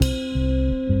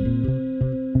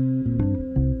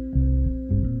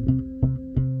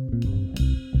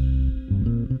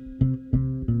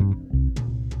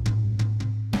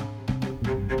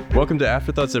Welcome to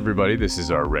Afterthoughts, everybody. This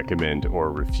is our recommend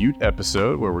or refute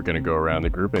episode where we're going to go around the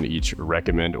group and each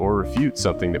recommend or refute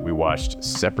something that we watched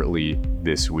separately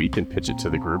this week and pitch it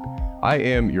to the group. I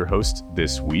am your host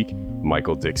this week,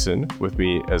 Michael Dixon. With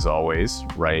me, as always,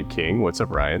 Ryan King. What's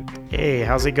up, Ryan? Hey,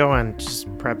 how's it going? Just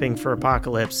prepping for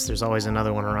apocalypse. There's always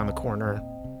another one around the corner.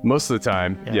 Most of the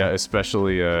time, yeah,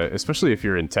 especially if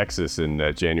you're in Texas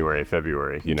in January,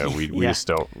 February. You know, we just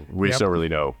don't really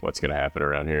know what's going to happen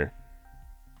around here.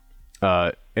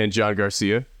 And John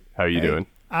Garcia, how are you doing?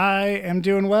 I am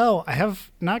doing well. I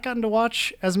have not gotten to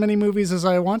watch as many movies as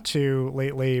I want to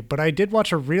lately, but I did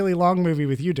watch a really long movie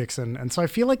with you, Dixon, and so I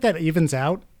feel like that evens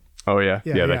out. Oh, yeah?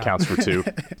 Yeah, that counts for two.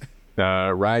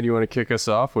 Ryan, you want to kick us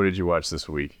off? What did you watch this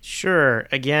week? Sure.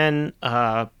 Again,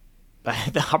 I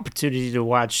had the opportunity to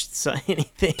watch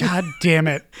anything. God damn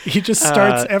it. He just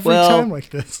starts every time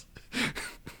like this.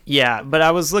 Yeah, but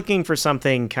I was looking for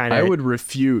something kind of... I would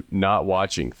refute not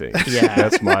watching things. Yeah.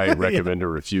 That's my recommend or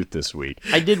refute this week.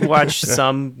 I did watch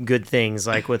some good things,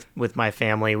 like with my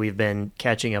family. We've been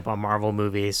catching up on Marvel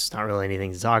movies. Not really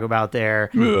anything to talk about there.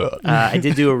 I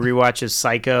did do a rewatch of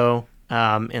Psycho,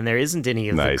 and there isn't any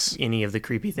of the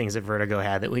creepy things that Vertigo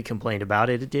had that we complained about.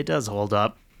 It does hold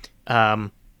up.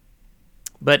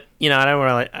 But, you know, I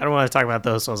don't want to talk about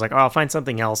those, so I was like, I'll find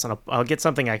something else, and I'll get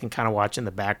something I can kind of watch in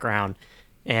the background.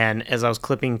 And as I was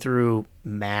clipping through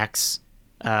Max,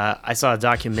 I saw a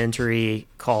documentary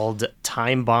called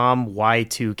Timebomb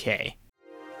Y2K.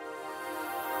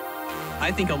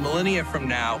 I think a millennia from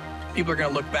now, people are going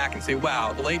to look back and say,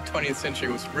 wow, the late 20th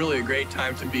century was really a great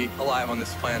time to be alive on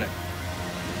this planet.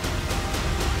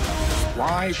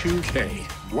 Y2K.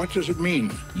 What does it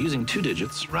mean? Using 2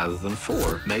 digits rather than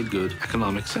 4 made good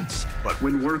economic sense. But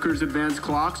when workers advance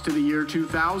clocks to the year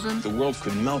 2000, The world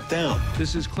could melt down.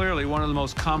 This is clearly one of the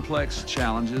most complex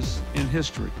challenges in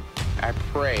history. I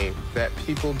pray that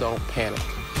people don't panic.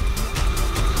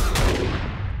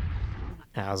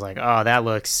 And I was like, oh, that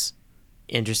looks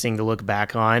interesting to look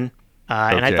back on.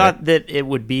 And I thought that it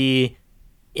would be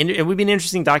an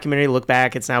interesting documentary to look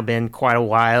back. It's now been quite a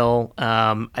while.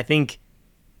 I think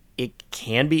it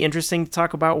can be interesting to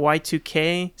talk about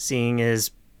Y2K, seeing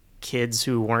as kids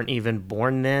who weren't even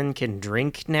born then can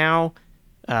drink now.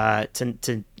 To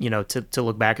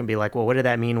look back and be like, well, what did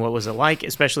that mean? What was it like?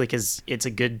 Especially because it's a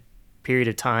good period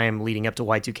of time leading up to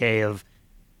Y2K of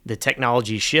the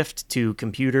technology shift to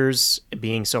computers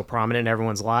being so prominent in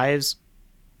everyone's lives.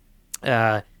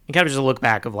 And kind of just a look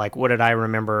back of like, what did I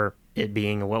remember it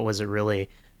being, and what was it really?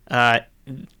 I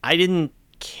didn't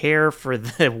care for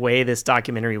the way this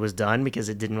documentary was done because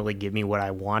it didn't really give me what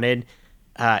I wanted.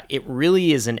 It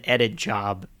really is an edit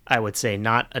job, I would say,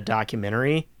 not a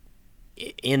documentary,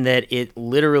 in that it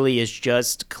literally is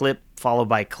just clip followed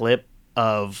by clip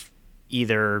of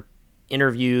either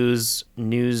interviews,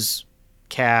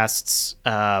 newscasts,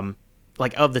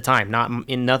 like of the time,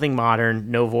 nothing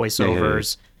modern, no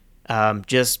voiceovers,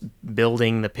 just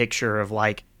building the picture of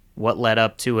like what led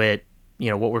up to it. You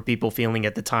know, what were people feeling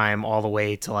at the time, all the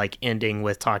way to like ending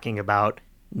with talking about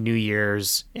New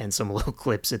Year's and some little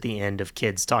clips at the end of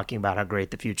kids talking about how great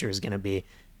the future is going to be.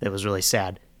 That was really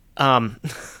sad.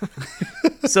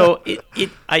 So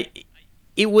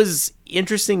it was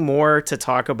interesting more to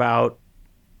talk about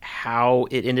how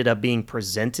it ended up being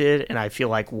presented, and I feel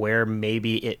like where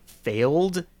maybe it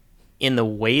failed in the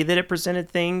way that it presented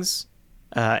things,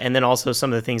 and then also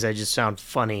some of the things I just found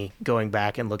funny going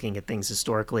back and looking at things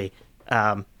historically.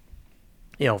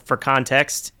 For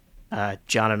context,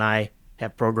 John and I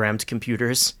have programmed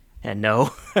computers and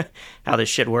know how this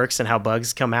shit works and how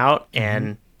bugs come out.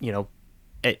 And,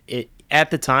 at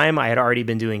the time I had already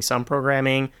been doing some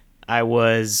programming. I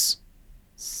was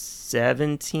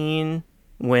 17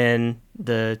 when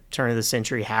the turn of the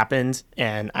century happened.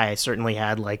 And I certainly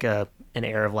had like an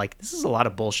air of like, this is a lot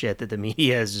of bullshit that the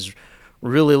media is just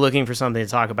really looking for something to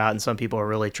talk about. And some people are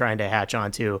really trying to hatch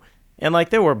onto. And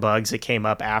like there were bugs that came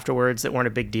up afterwards that weren't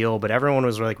a big deal, but everyone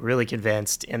was like really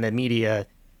convinced, and the media,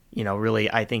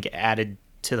 really I think added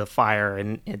to the fire.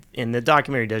 And the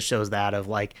documentary does shows that of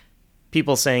like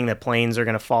people saying that planes are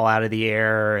going to fall out of the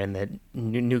air and that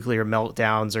nuclear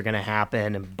meltdowns are going to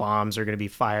happen and bombs are going to be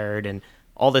fired and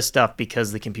all this stuff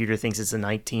because the computer thinks it's a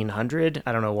 1900.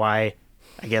 I don't know why.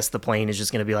 I guess the plane is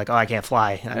just going to be like, oh, I can't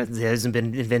fly. It hasn't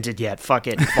been invented yet. Fuck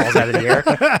it. It falls out of the air.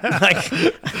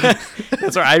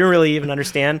 That's what I don't really even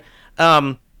understand.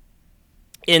 In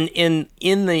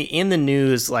the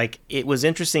news, like it was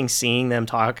interesting seeing them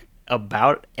talk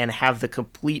about and have the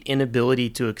complete inability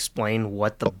to explain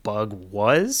what the bug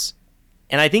was.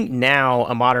 And I think now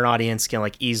a modern audience can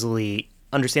like easily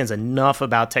understands enough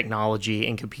about technology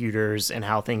and computers and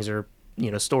how things are,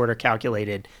 stored or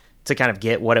calculated to kind of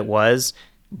get what it was,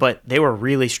 but they were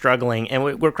really struggling. And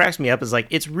what cracks me up is like,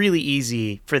 it's really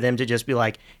easy for them to just be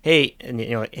like, hey, and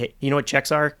hey, you know what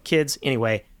checks are, kids?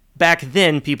 Anyway, back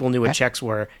then people knew what checks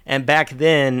were. And back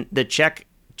then the check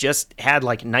just had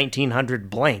like 1900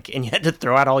 blank, and you had to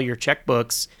throw out all your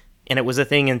checkbooks. And it was a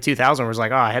thing in 2000 where it was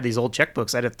like, oh, I had these old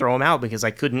checkbooks. I had to throw them out because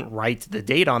I couldn't write the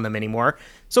date on them anymore.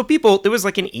 So there was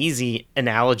like an easy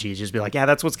analogy. Just be like, yeah,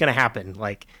 that's what's going to happen.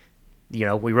 Like,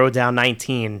 we wrote down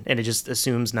 19 and it just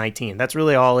assumes 19. That's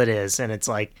really all it is. And it's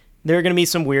like, there are going to be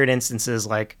some weird instances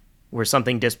like where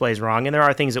something displays wrong. And there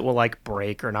are things that will like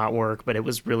break or not work, but it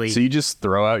was really... So you just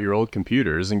throw out your old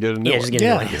computers and get a new one. Just get a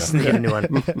new one. Just get a new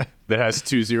one. That has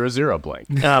 200 blank.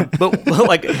 But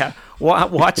like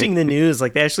watching the news,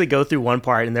 like they actually go through one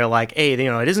part and they're like, hey,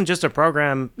 it isn't just a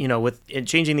program, with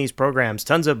changing these programs,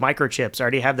 tons of microchips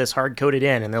already have this hard coded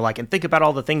in. And they're like, and think about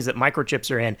all the things that microchips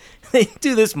are in. They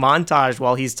do this montage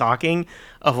while he's talking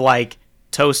of like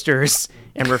toasters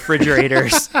and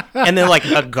refrigerators and then like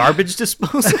a garbage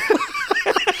disposal.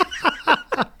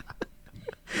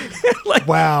 Like,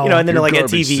 wow. And then like a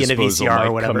TV and a VCR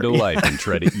or whatever. Come to life and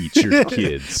try to eat your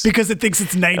kids. Because it thinks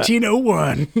it's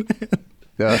 1901.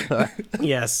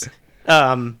 Yes.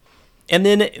 And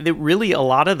then really a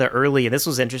lot of the early, and this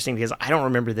was interesting because I don't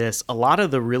remember this, a lot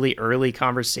of the really early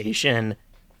conversation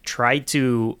tried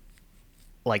to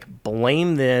like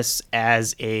blame this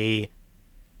as a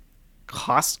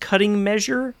cost-cutting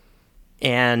measure,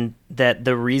 and that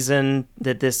the reason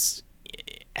that this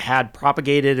had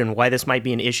propagated and why this might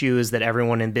be an issue is that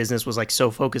everyone in business was like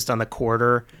so focused on the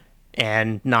quarter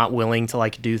and not willing to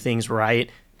like do things right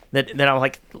that I'm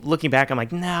like, looking back, I'm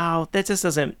like, no, that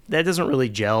doesn't really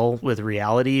gel with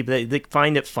reality. But they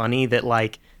find it funny that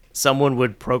like someone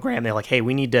would program, they're like, hey,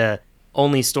 we need to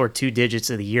only store 2 digits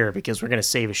of the year because we're going to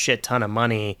save a shit ton of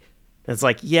money. And it's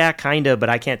like, yeah, kind of, but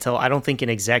I can't tell. I don't think an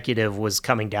executive was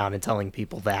coming down and telling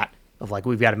people that, of like,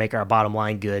 we've got to make our bottom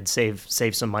line good, save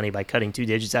some money by cutting 2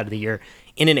 digits out of the year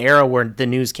in an era where the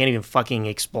news can't even fucking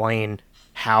explain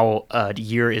how a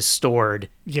year is stored.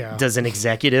 Yeah. Does an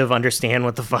executive understand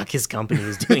what the fuck his company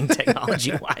is doing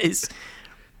technology wise?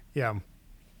 Yeah.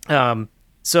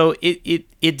 So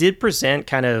it did present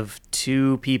kind of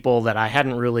two people that I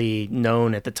hadn't really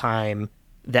known at the time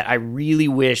that I really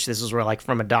wish, this is where like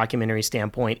from a documentary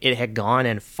standpoint, it had gone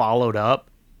and followed up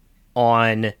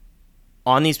on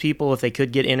these people if they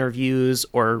could get interviews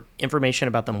or information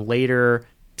about them later,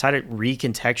 try to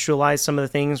recontextualize some of the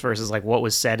things versus like what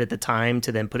was said at the time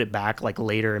to then put it back like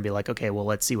later and be like, okay, well,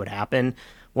 let's see what happened.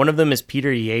 One of them is Peter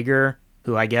Yeager,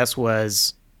 who I guess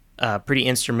was pretty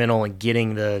instrumental in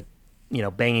getting the,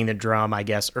 banging the drum, I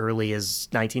guess, early as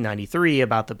 1993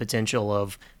 about the potential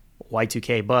of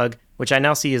Y2K bug, which I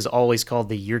now see is always called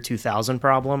the year 2000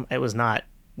 problem. It was not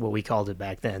what we called it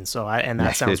back then. So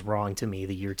that sounds wrong to me,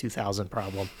 the year 2000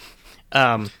 problem.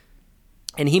 And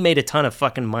he made a ton of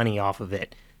fucking money off of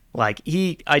it. Like,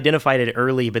 he identified it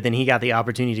early, but then he got the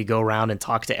opportunity to go around and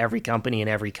talk to every company in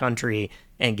every country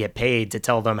and get paid to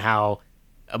tell them how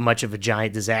much of a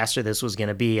giant disaster this was going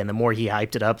to be. And the more he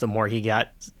hyped it up, the more he got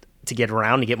to get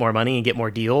around to get more money and get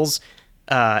more deals.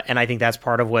 And I think that's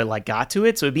part of what like got to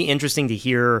it. So it'd be interesting to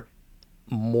hear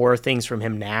more things from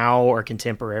him now or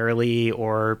contemporarily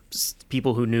or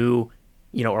people who knew,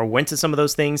 or went to some of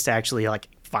those things to actually like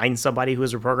find somebody who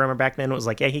was a programmer back then. It was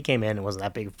like, yeah, he came in. It wasn't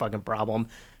that big a fucking problem,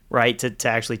 right? To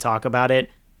actually talk about it.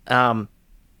 The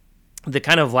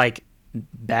kind of like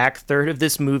back third of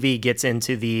this movie gets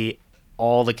into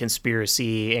all the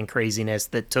conspiracy and craziness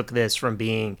that took this from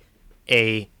being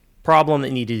a problem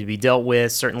that needed to be dealt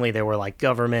with. Certainly there were like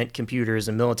government computers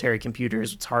and military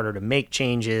computers. It's harder to make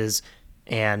changes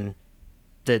and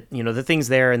the things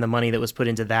there and the money that was put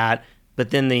into that. But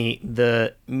then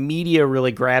the media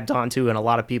really grabbed onto, and a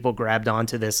lot of people grabbed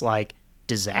onto this like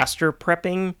disaster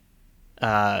prepping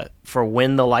for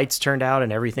when the lights turned out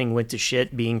and everything went to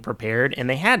shit, being prepared. And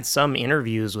they had some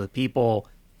interviews with people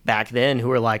back then who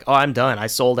were like, oh, I'm done. I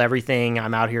sold everything.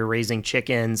 I'm out here raising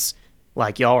chickens.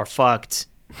 Like, y'all are fucked.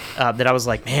 That I was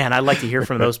like, man, I'd like to hear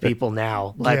from those people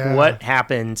now. Like, what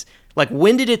happened? Like,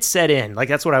 when did it set in? Like,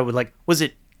 that's what I would like. Was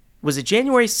it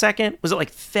January 2nd? Was it like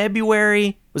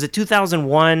February? Was it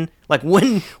 2001? Like,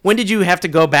 when did you have to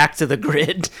go back to the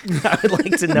grid? I would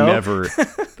like to know. Never.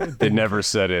 They never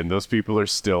set in. Those people are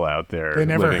still out there. They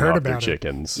never living heard off about their it.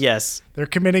 chickens. Yes. They're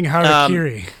committing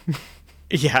harakiri.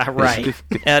 Yeah, right.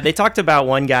 They talked about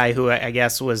one guy who I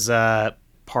guess was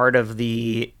part of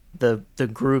the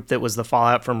group that was the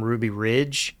fallout from Ruby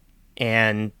Ridge,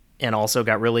 and also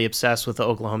got really obsessed with the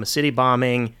Oklahoma City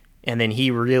bombing. And then he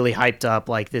really hyped up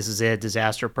like, this is it,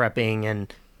 disaster prepping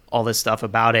and all this stuff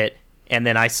about it. And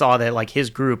then I saw that like his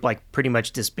group like pretty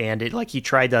much disbanded. Like he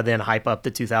tried to then hype up the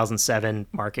 2007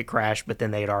 market crash, but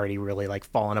then they had already really like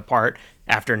fallen apart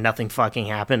after nothing fucking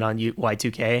happened on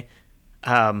Y2K.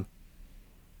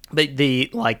 But the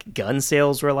like gun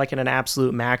sales were like at an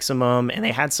absolute maximum, and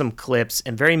they had some clips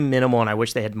and very minimal. And I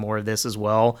wish they had more of this as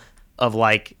well, of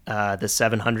like the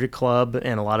 700 Club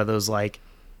and a lot of those like,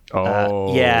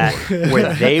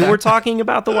 where they were talking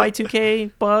about the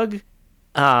Y2K bug.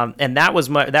 And that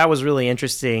was really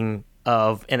interesting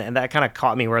and that kind of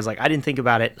caught me where I was like, I didn't think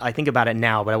about it. I think about it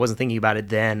now, but I wasn't thinking about it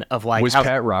then of like, was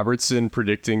Pat Robertson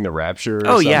predicting the rapture?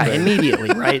 Yeah, immediately.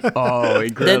 Right. Oh,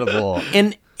 incredible.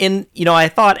 And, you know, I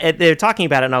thought they're talking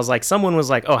about it and I was like, someone was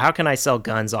like, oh, how can I sell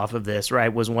guns off of this?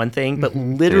 Right. Was one thing, but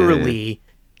literally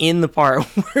in the part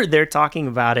where they're talking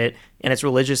about it and its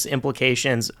religious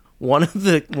implications, one of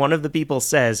the people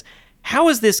says, how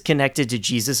is this connected to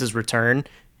Jesus's return?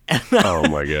 Oh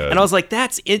my god. And I was like,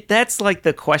 that's it. That's like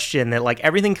the question that like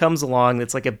everything comes along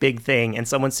that's like a big thing, and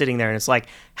someone's sitting there and it's like,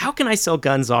 how can I sell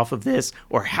guns off of this,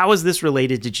 or how is this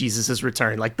related to Jesus's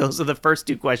return? Like those are the first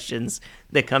two questions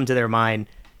that come to their mind.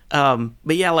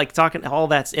 But yeah, like talking all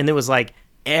that, and it was like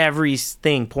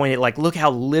everything pointed like, look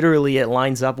how literally it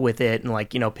lines up with it, and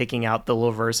like, you know, picking out the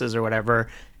little verses or whatever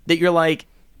that you're like,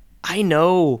 I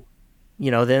know. You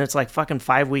know, then it's like fucking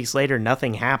 5 weeks later,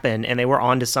 nothing happened, and they were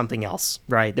on to something else,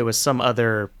 right? There was some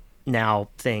other now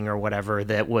thing or whatever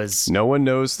that was... No one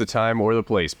knows the time or the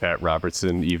place, Pat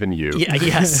Robertson, even you. Yeah,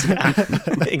 yes,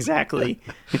 exactly.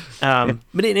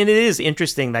 But it is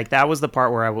interesting. Like, that was the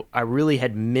part where I really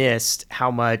had missed how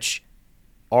much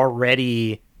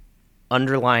already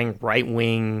underlying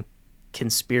right-wing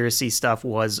conspiracy stuff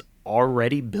was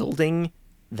already building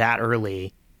that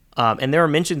early. And there are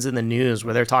mentions in the news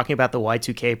where they're talking about the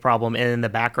Y2K problem, and in the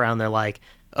background they're like,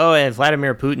 oh, and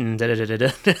Vladimir Putin,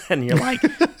 and you're like,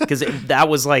 because that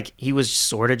was like, he was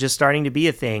sort of just starting to be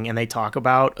a thing, and they talk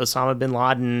about Osama bin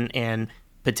Laden and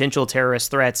potential terrorist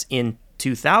threats in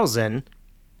 2000,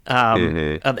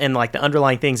 and like the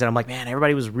underlying things, and I'm like, man,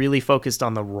 everybody was really focused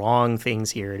on the wrong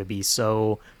things here to be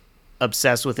so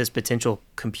obsessed with this potential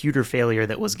computer failure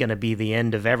that was going to be the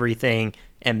end of everything,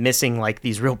 and missing like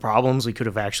these real problems we could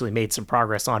have actually made some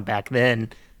progress on back then,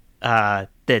 that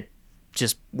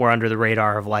just were under the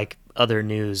radar of like other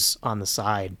news on the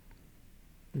side.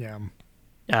 Yeah.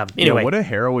 Anyway, what a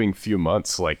harrowing few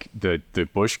months, like the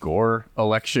Bush Gore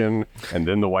election and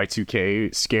then the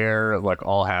Y2K scare, like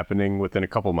all happening within a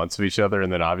couple months of each other.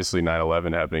 And then obviously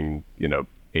 9/11 happening,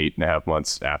 8.5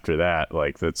 months after that.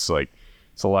 Like that's like,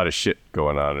 it's a lot of shit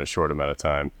going on in a short amount of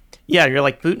time. Yeah. You're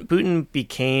like, Putin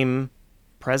became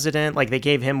president. Like they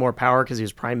gave him more power because he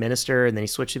was prime minister, and then he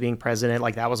switched to being president.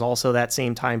 Like that was also that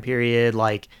same time period.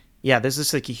 Like, yeah, there's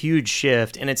just like a huge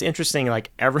shift. And it's interesting,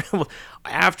 like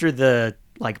after the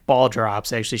like ball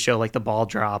drops, they actually show like the ball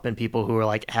drop, and people who are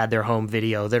like had their home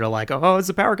video that are like, oh, is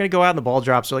the power going to go out? And the ball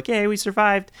drops are like, hey, we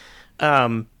survived.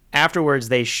 Afterwards,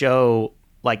 they show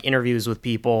like interviews with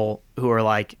people who are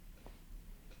like,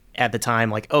 at the time,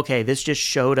 like, okay, this just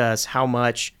showed us how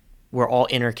much we're all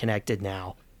interconnected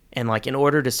now. And like, in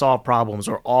order to solve problems,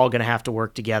 we're all going to have to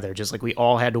work together, just like we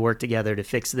all had to work together to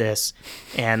fix this.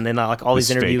 And then like all these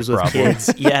interviews with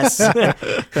kids. Yes.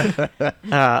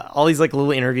 All these like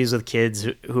little interviews with kids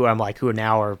who I'm like, who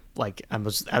now are like,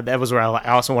 that was where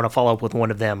I also want to follow up with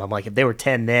one of them. I'm like, if they were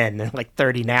 10 then, they're like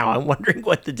 30 now. I'm wondering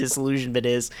what the disillusionment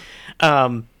is.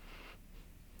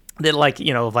 That like,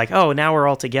 like, oh, now we're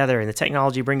all together and the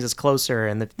technology brings us closer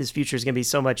and this future is going to be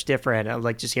so much different. I was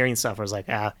like, just hearing stuff, I was like,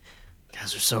 guys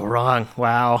are so wrong.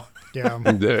 Wow.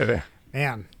 Yeah.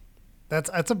 Man,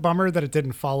 that's a bummer that it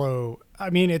didn't follow.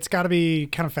 I mean, it's got to be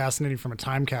kind of fascinating from a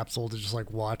time capsule to just like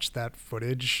watch that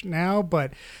footage now,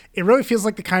 but it really feels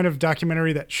like the kind of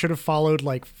documentary that should have followed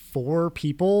like 4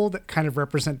 people that kind of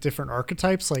represent different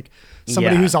archetypes, like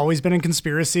somebody who's always been in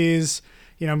conspiracies,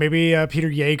 maybe Peter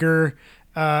Yeager,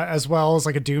 as well as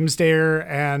like a doomsdayer,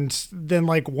 and then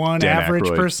like one Dan average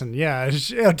Aykroyd. person. Yeah,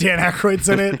 Dan Aykroyd's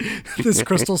in it, this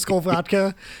Crystal Skull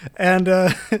vodka, and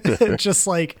just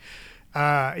like,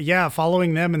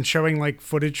 following them and showing like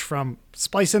footage from,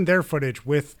 splicing their footage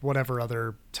with whatever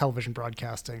other television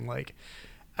broadcasting. Like,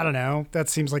 I don't know, that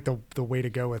seems like the way to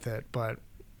go with it. But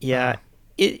yeah,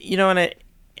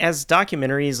 as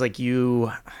documentaries, like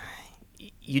you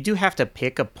do have to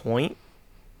pick a point.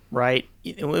 Right.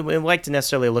 We like to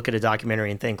necessarily look at a documentary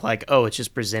and think like, oh, it's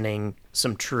just presenting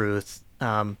some truth.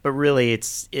 But really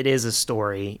it is a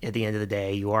story at the end of the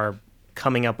day. You are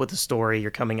coming up with a story. You're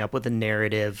coming up with a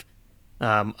narrative.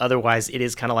 Otherwise it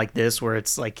is kind of like this, where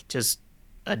it's like just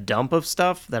a dump of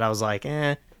stuff that I was like,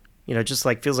 just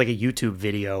like feels like a YouTube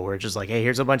video where it's just like, hey,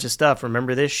 here's a bunch of stuff.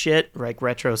 Remember this shit, like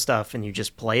retro stuff, and you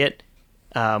just play it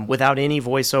without any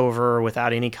voiceover,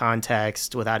 without any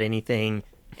context, without anything.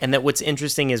 And that what's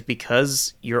interesting is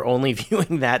because you're only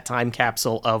viewing that time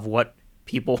capsule of what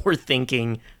people were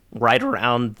thinking right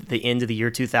around the end of the year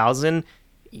 2000,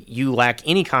 you lack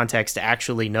any context to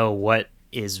actually know what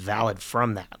is valid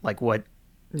from that, like what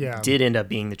did end up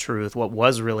being the truth, what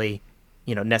was really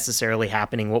necessarily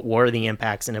happening, what were the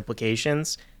impacts and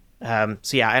implications. So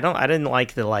yeah, I didn't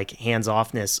like the like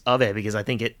hands-offness of it, because I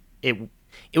think it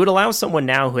would allow someone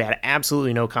now who had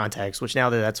absolutely no context, which now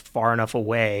that that's far enough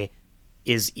away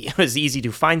is easy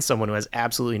to find someone who has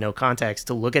absolutely no context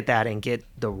to look at that and get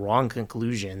the wrong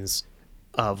conclusions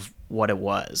of what it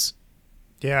was.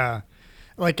 Yeah.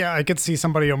 Like I could see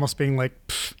somebody almost being like,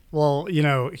 well,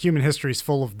 human history is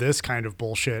full of this kind of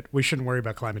bullshit. We shouldn't worry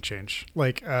about climate change.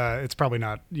 Like, it's probably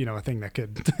not, a thing that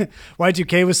could.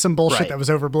 Y2K was some bullshit that was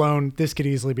overblown. This could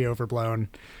easily be overblown.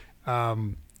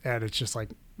 And it's just like,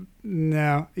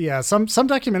 no. Yeah. Some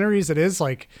documentaries, it is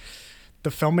like the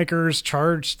filmmakers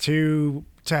charged to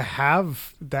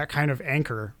have that kind of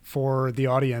anchor for the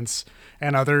audience.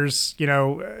 And others,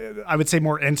 I would say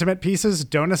more intimate pieces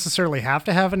don't necessarily have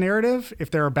to have a narrative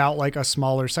if they're about like a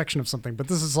smaller section of something. But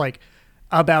this is like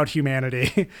about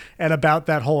humanity and about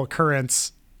that whole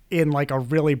occurrence in like a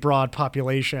really broad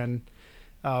population.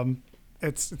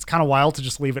 It's kind of wild to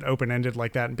just leave it open-ended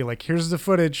like that and be like, here's the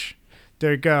footage.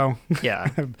 There you go. Yeah.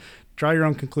 Draw your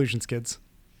own conclusions, kids.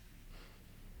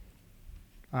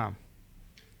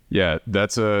 Yeah,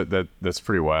 that's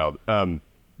pretty wild.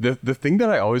 The thing that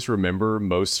I always remember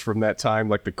most from that time,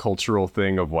 like the cultural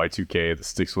thing of Y2K that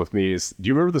sticks with me, is, do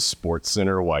you remember the Sports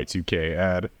Center Y2K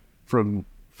ad from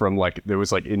like, there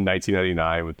was like in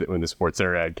 1999 when the Sports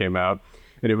Center ad came out,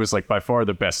 and it was like by far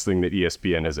the best thing that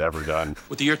ESPN has ever done.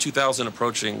 With the year 2000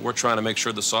 approaching, we're trying to make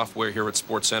sure the software here at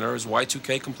Sports Center is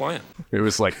Y2K compliant. It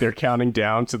was like they're counting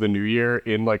down to the new year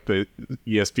in like the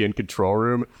ESPN control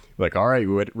room. Like, all right,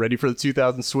 we're ready for the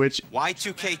 2000 switch.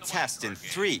 Y2K test in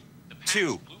 3,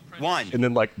 2, 1. And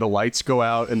then like the lights go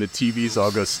out and the TVs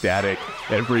all go static.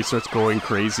 Everybody starts going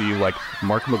crazy. Like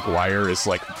Mark McGuire is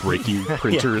like breaking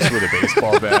printers with a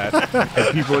baseball bat.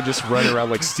 And people are just running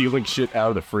around like stealing shit out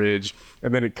of the fridge.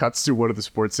 And then it cuts to one of the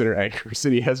Sports Center anchors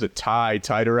and he has a tie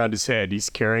tied around his head. He's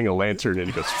carrying a lantern and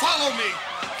he goes, Follow me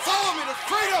to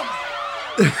freedom!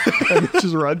 And it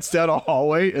just runs down a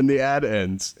hallway and the ad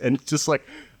ends. And it's just like,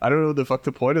 I don't know what the fuck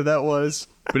the point of that was,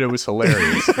 but it was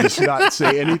hilarious. It does not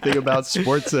say anything about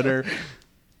Sports Center.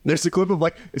 There's a clip of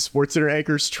like Sports Center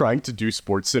anchors trying to do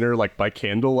Sports Center like by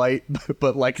candlelight,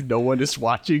 but like no one is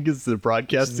watching because the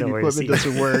broadcasting equipment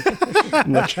doesn't work.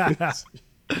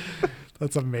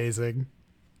 That's amazing.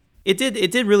 It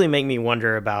did really make me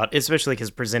wonder about, especially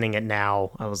because presenting it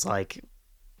now, I was like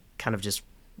kind of just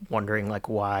wondering like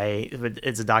why.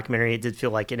 It's a documentary. It did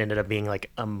feel like it ended up being like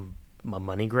a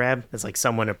money grab. It's like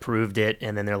someone approved it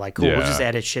and then they're like, cool, we'll just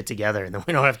edit shit together and then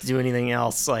we don't have to do anything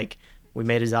else. Like, we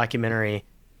made a documentary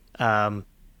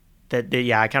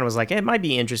I kind of was like, it might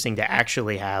be interesting to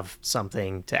actually have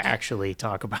something to actually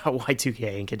talk about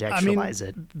Y2K and contextualize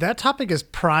it. That topic is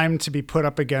primed to be put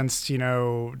up against,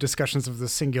 discussions of the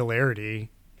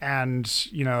singularity and,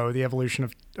 the evolution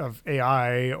of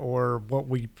AI, or what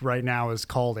we right now is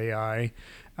called AI,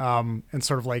 and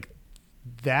sort of like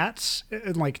that,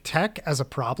 and like tech as a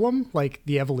problem, like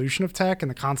the evolution of tech and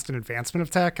the constant advancement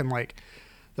of tech and like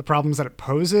the problems that it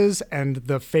poses and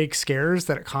the fake scares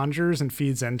that it conjures and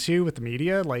feeds into with the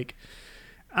media. Like,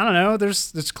 I don't know,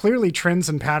 there's clearly trends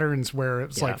and patterns where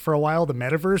it's like for a while the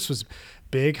metaverse was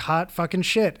big hot fucking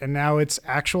shit and now it's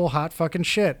actual hot fucking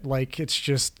shit. Like, it's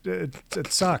just it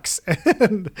sucks.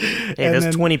 and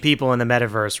those 20 people in the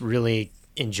metaverse really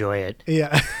enjoy it.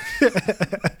 Yeah.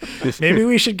 Maybe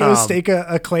we should go stake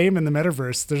a claim in the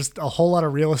metaverse. There's a whole lot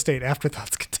of real estate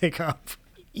Afterthoughts could take up.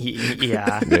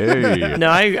 Yeah. Hey. No,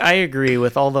 I agree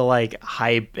with all the like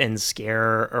hype and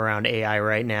scare around AI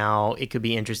right now. It could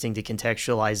be interesting to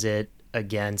contextualize it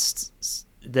against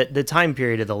the time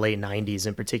period of the late 90s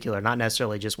in particular, not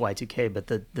necessarily just Y2K, but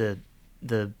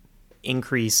the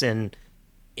increase in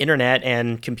internet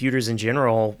and computers in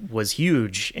general was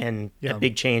huge and a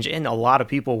big change. And a lot of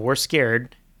people were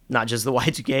scared, not just the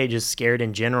Y2K, just scared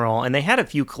in general. And they had a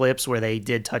few clips where they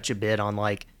did touch a bit on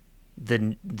like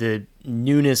the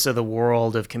newness of the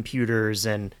world of computers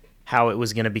and how it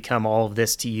was going to become all of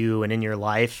this to you and in your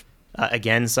life.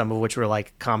 Again, some of which were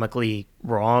like comically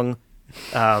wrong,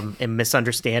 and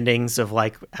misunderstandings of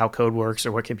like how code works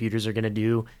or what computers are going to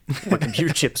do, what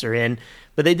computer chips are in.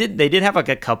 But they did have like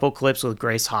a couple clips with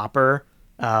Grace Hopper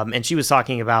And she was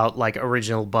talking about like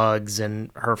original bugs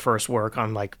and her first work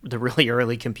on like the really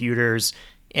early computers.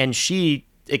 And she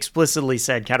explicitly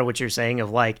said kind of what you're saying of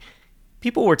like,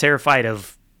 people were terrified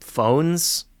of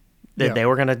phones, that they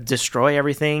were going to destroy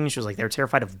everything. She was like, they were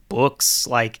terrified of books.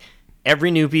 Like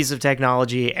every new piece of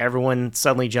technology, everyone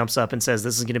suddenly jumps up and says,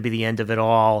 this is going to be the end of it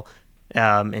all.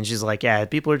 And she's like, yeah,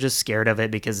 people are just scared of it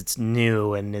because it's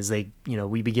new. And as they,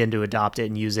 we begin to adopt it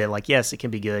and use it, like, yes, it can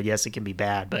be good. Yes, it can be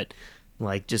bad. But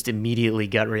like just immediately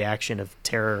gut reaction of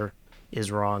terror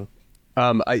is wrong.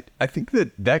 I think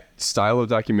that style of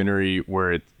documentary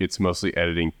where it's mostly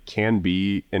editing can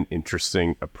be an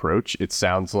interesting approach. It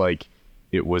sounds like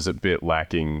it was a bit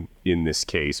lacking in this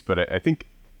case, but I think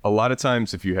a lot of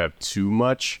times if you have too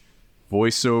much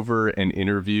voiceover and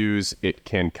interviews, it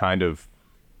can kind of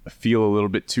feel a little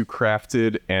bit too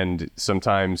crafted. And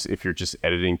sometimes if you're just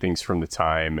editing things from the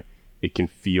time, it can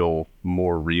feel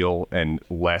more real and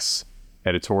less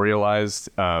editorialized.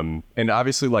 And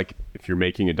obviously, like if you're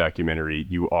making a documentary,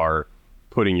 you are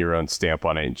putting your own stamp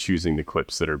on it and choosing the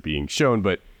clips that are being shown.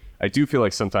 But I do feel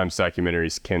like sometimes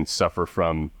documentaries can suffer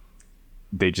from,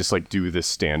 they just like do the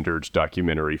standard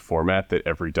documentary format that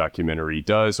every documentary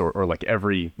does, or like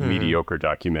every mediocre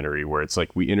documentary where it's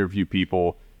like we interview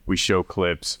people, we show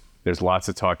clips, there's lots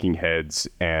of talking heads,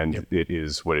 and it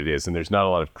is what it is. And there's not a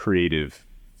lot of creative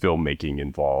filmmaking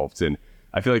involved. And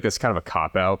I feel like that's kind of a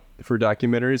cop-out for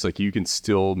documentaries. Like you can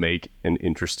still make an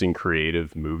interesting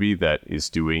creative movie that is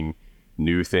doing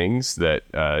new things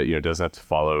that, doesn't have to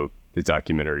follow the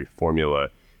documentary formula.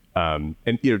 And,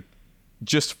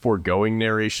 just foregoing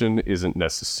narration isn't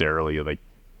necessarily like,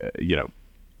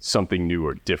 something new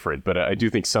or different. But I do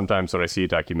think sometimes when I see a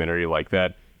documentary like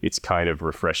that, it's kind of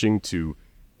refreshing to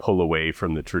pull away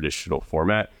from the traditional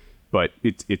format. But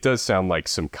it does sound like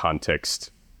some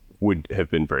context would have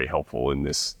been very helpful in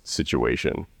this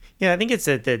situation. Yeah, I think it's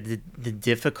the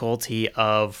difficulty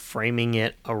of framing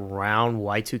it around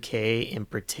Y2K in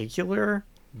particular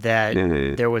that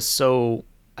there was so...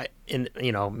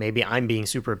 maybe I'm being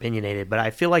super opinionated, but I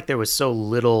feel like there was so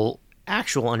little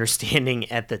actual understanding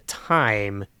at the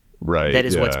time. Right. That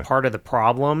is what's part of the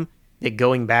problem, that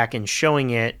going back and showing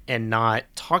it and not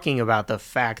talking about the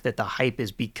fact that the hype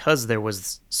is because there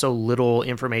was so little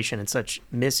information and such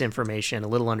misinformation, a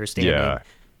little understanding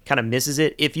kind of misses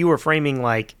it. If you were framing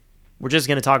like, we're just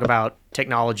going to talk about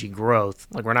technology growth,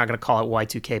 like we're not going to call it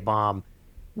Y2K bomb,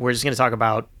 we're just going to talk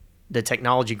about the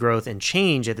technology growth and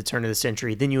change at the turn of the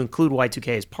century, then you include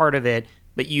Y2K as part of it,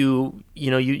 but you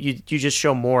just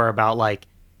show more about like,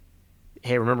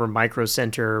 hey, remember Micro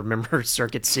Center, remember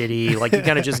Circuit City, like you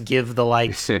kind of just give the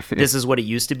like, this is what it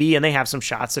used to be, and they have some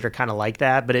shots that are kind of like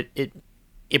that, but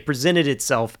it presented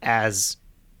itself as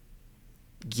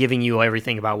giving you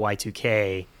everything about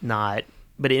Y2K,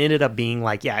 but it ended up being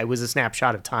like, it was a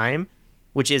snapshot of time,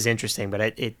 which is interesting, but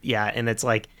and it's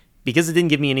like, because it didn't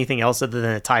give me anything else other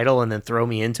than a title and then throw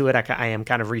me into it, I am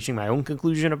kind of reaching my own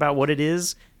conclusion about what it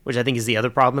is, which I think is the other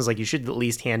problem, is like you should at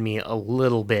least hand me a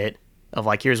little bit of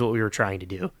like, here's what we were trying to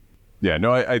do. Yeah,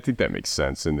 no, I think that makes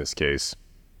sense in this case.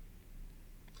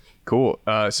 Cool.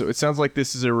 So it sounds like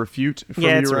this is a refute from you,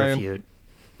 Ryan? Yeah, it's a refute.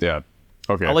 Yeah.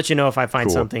 Okay. I'll let you know if I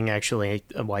find something actually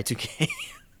a Y2K.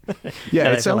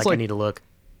 Yeah, it sounds like I need to look.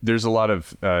 There's a lot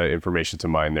of information to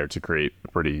mine there to create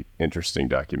a pretty interesting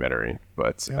documentary,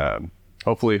 but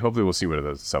hopefully we'll see one of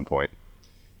those at some point.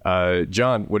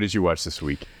 John, what did you watch this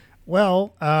week?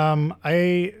 Well,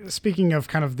 speaking of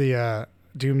kind of the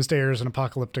doomsdayers and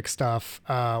apocalyptic stuff,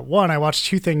 I watched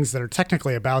two things that are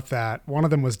technically about that. One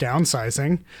of them was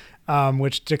downsizing,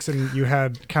 which Dixon, you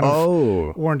had kind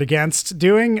of warned against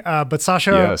doing, but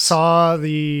Sasha saw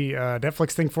the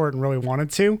Netflix thing for it and really wanted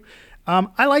to.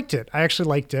 I liked it. I actually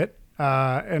liked it.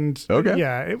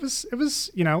 It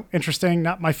was, interesting.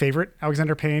 Not my favorite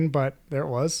Alexander Payne, but there it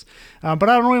was. But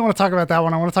I don't really want to talk about that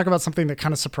one. I want to talk about something that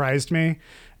kind of surprised me.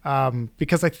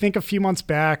 Because I think a few months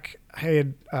back I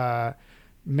had,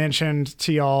 mentioned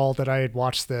to y'all that I had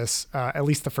watched this, at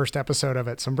least the first episode of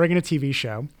it. So I'm bringing a TV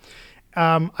show.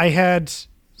 I had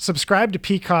subscribed to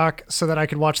Peacock so that I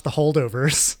could watch The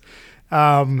Holdovers.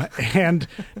 And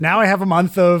now I have a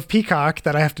month of Peacock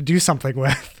that I have to do something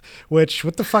with, which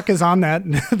what the fuck is on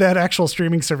that actual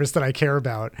streaming service that I care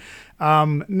about?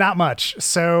 Not much.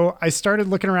 So I started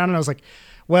looking around and I was like,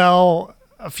 well,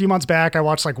 a few months back, I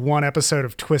watched like one episode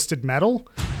of Twisted Metal.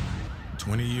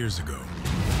 20 years ago,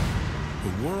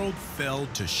 the world fell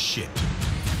to shit.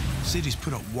 Cities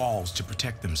put up walls to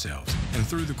protect themselves and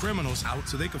threw the criminals out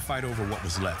so they could fight over what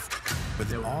was left. But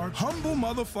there are humble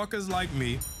motherfuckers like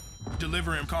me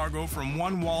delivering cargo from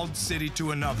one walled city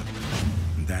to another.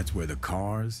 And that's where the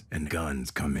cars and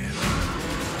guns come in.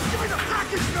 Give me the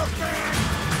package, milkman!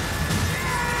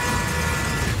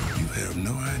 You have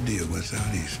no idea what's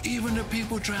out east. Even the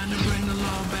people trying to bring the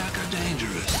law back are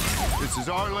dangerous. This is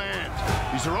our land.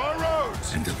 These are our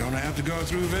roads. And they're gonna have to go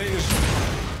through Vegas.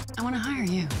 I want to hire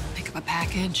you. Pick up a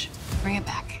package, bring it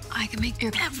back. I can make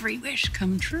your every wish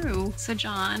come true. So,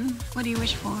 John, what do you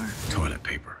wish for? Toilet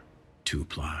paper.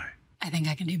 2-ply. I think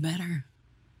I can do better.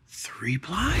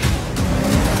 3-ply?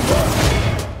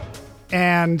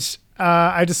 And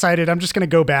I decided I'm just going to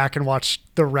go back and watch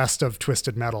the rest of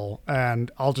Twisted Metal,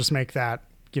 and I'll just make that,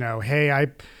 hey, I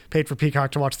paid for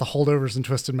Peacock to watch the holdovers in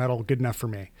Twisted Metal. Good enough for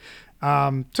me.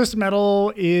 Twisted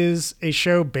Metal is a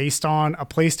show based on a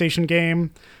PlayStation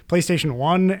game, PlayStation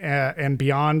 1 and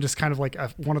beyond, just kind of like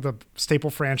one of the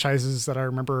staple franchises that I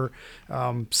remember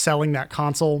selling that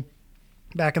console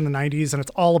back in the 90s. And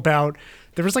it's all about,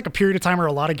 there was like a period of time where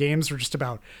a lot of games were just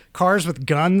about cars with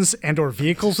guns and or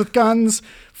vehicles with guns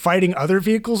fighting other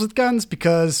vehicles with guns,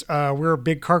 because we're a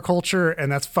big car culture, and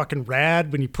that's fucking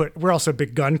rad. We're also a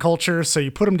big gun culture, so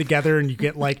you put them together and you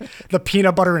get like the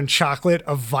peanut butter and chocolate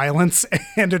of violence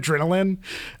and adrenaline.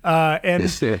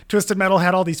 And Twisted Metal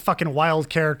had all these fucking wild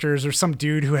characters, or some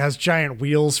dude who has giant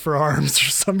wheels for arms or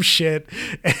some shit,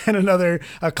 and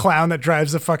a clown that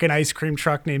drives a fucking ice cream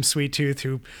truck named Sweet Tooth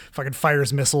who fucking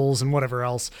fires missiles and whatever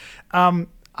else.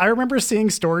 I remember seeing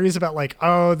stories about like,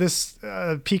 oh, this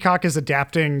Peacock is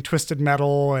adapting Twisted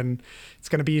Metal and it's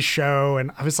going to be a show.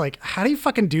 And I was like, how do you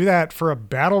fucking do that for a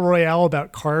battle royale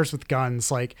about cars with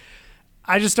guns? Like,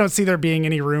 I just don't see there being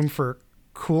any room for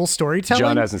cool storytelling.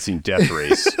 John hasn't seen Death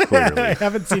Race, clearly. I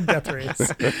haven't seen Death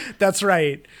Race. That's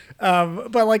right.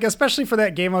 But like, especially for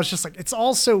that game, I was just like, it's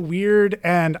all so weird,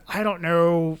 and I don't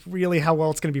know really how well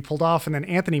it's going to be pulled off. And then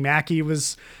Anthony Mackie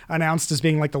was announced as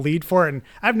being like the lead for it. And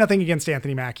I have nothing against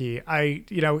Anthony Mackie.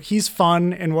 He's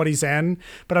fun in what he's in,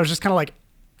 but I was just kind of like,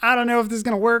 I don't know if this is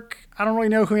going to work. I don't really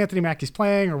know who Anthony Mackie's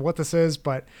playing or what this is,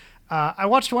 but I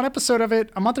watched one episode of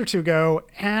it a month or two ago,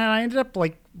 and I ended up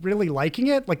like really liking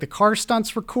it. Like, the car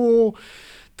stunts were cool.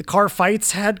 The car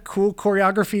fights had cool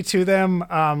choreography to them.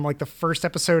 Like, the first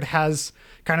episode has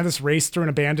kind of this race through an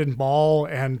abandoned mall,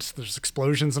 and there's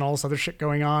explosions and all this other shit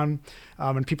going on,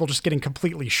 and people just getting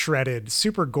completely shredded,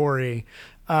 super gory.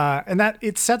 And that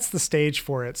it sets the stage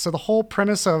for it. So the whole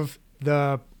premise of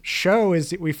the show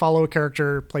is that we follow a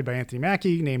character played by Anthony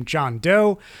Mackie named John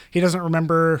Doe. He doesn't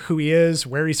remember who he is,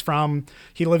 where he's from.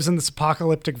 He lives in this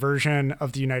apocalyptic version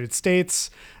of the United States,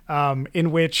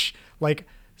 in which like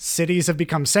cities have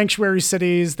become sanctuary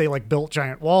cities. They like built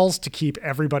giant walls to keep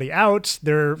everybody out.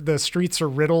 The streets are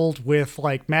riddled with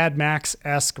like Mad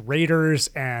Max-esque raiders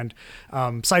and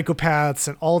psychopaths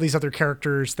and all these other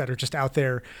characters that are just out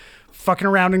there fucking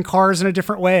around in cars in a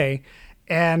different way.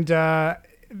 And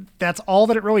that's all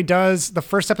that it really does. The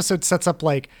first episode sets up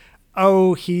like,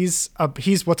 oh, he's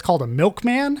what's called a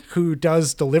milkman who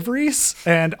does deliveries,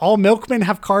 and all milkmen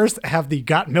have cars that have the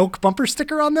Got Milk bumper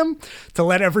sticker on them to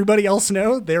let everybody else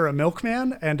know they're a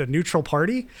milkman and a neutral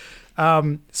party.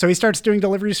 So he starts doing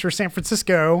deliveries for San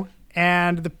Francisco,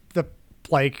 and the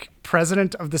like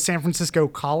president of the San Francisco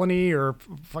colony or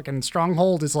fucking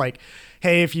stronghold is like,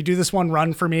 hey, if you do this one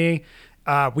run for me,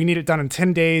 we need it done in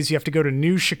 10 days. You have to go to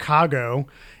New Chicago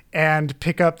and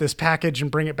pick up this package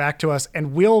and bring it back to us.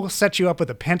 And we'll set you up with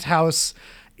a penthouse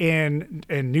in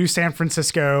New San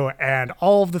Francisco and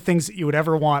all of the things that you would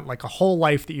ever want, like a whole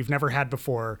life that you've never had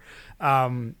before.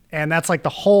 And that's like the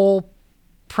whole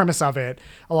premise of it.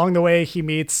 Along the way, he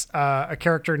meets a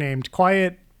character named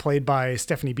Quiet, played by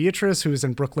Stephanie Beatrice, who is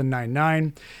in Brooklyn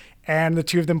Nine-Nine. And the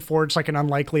two of them forge like an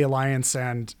unlikely alliance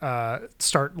and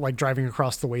start like driving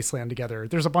across the wasteland together.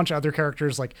 There's a bunch of other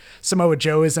characters, like Samoa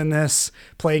Joe is in this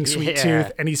playing Sweet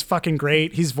Tooth, and he's fucking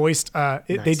great. He's voiced, nice.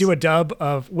 They do a dub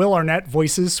of Will Arnett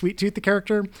voices Sweet Tooth, the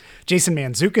character. Jason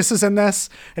Mantzoukas is in this,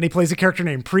 and he plays a character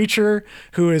named Preacher,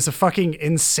 who is a fucking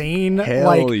insane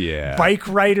bike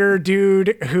rider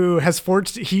dude who has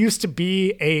forged, he used to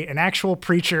be an actual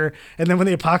preacher. And then when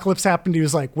the apocalypse happened, he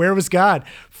was like, where was God?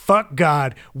 Fuck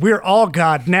God. We're all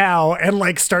God now, and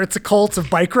like starts a cult of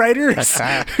bike riders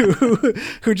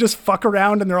who just fuck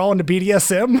around, and they're all into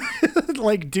BDSM,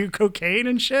 like do cocaine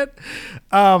and shit.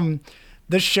 The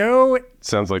show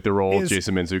sounds like the role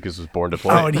Jason Mantzoukas was born to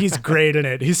play. Oh, and he's great in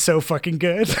it. He's so fucking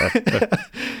good.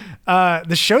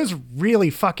 The show's really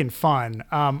fucking fun.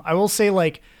 I will say,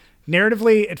 like,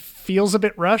 narratively, it feels a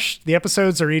bit rushed. The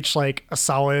episodes are each like a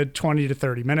solid 20 to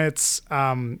 30 minutes,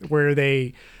 where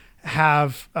they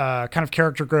have kind of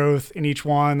character growth in each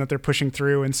one that they're pushing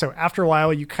through. And so after a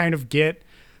while, you kind of get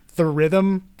the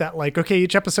rhythm that like, okay,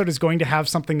 each episode is going to have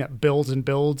something that builds and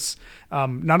builds.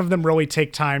 None of them really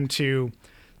take time to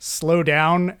slow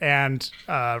down and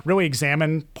really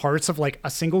examine parts of like a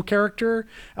single character.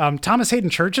 Thomas Hayden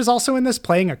Church is also in this,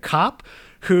 playing a cop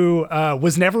who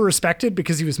was never respected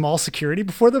because he was mall security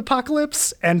before the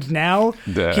apocalypse, and now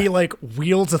he like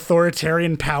wields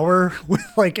authoritarian power with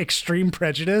like extreme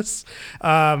prejudice.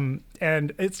 And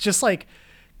it's just like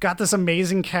got this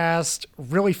amazing cast,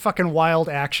 really fucking wild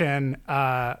action,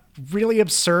 really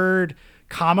absurd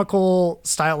comical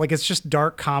style. Like it's just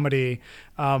dark comedy.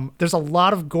 There's a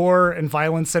lot of gore and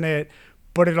violence in it,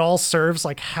 but it all serves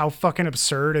like how fucking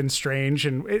absurd and strange.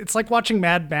 And it's like watching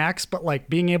Mad Max, but like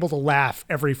being able to laugh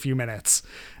every few minutes.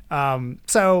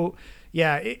 So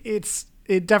yeah,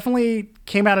 it definitely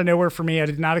came out of nowhere for me. I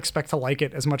did not expect to like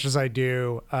it as much as I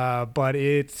do. But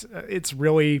it's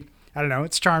really, I don't know,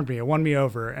 it's charmed me. It won me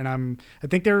over. And I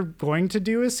think they're going to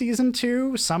do a season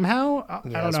 2 somehow. I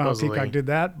don't know how Peacock did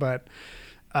that, but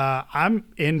I'm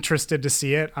interested to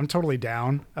see it. I'm totally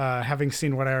down, having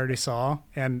seen what I already saw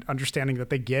and understanding that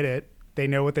they get it. They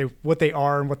know what they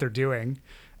are and what they're doing.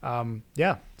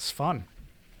 Yeah, it's fun.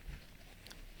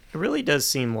 It really does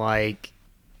seem like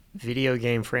video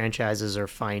game franchises are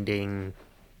finding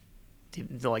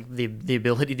the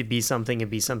ability to be something and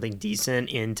be something decent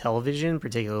in television,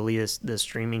 particularly the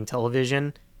streaming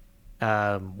television,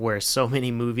 where so many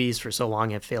movies for so long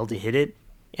have failed to hit it.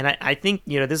 And I think,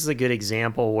 this is a good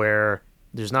example where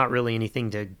there's not really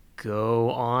anything to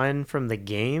go on from the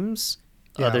games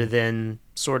other than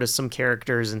sort of some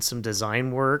characters and some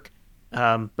design work,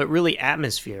 but really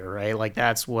atmosphere, right? Like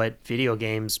that's what video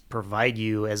games provide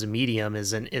you as a medium,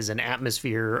 is an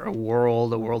atmosphere, a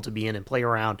world to be in and play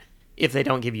around. If they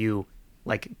don't give you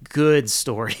like good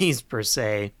stories per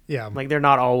se, like they're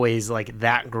not always like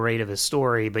that great of a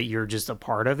story, but you're just a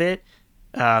part of it.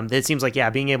 It seems like,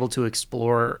 being able to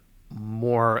explore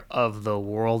more of the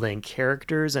world and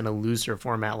characters in a looser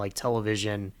format like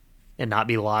television and not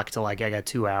be locked to like, I got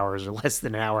 2 hours or less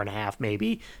than an hour and a half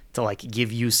maybe to like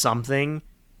give you something,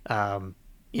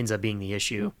 ends up being the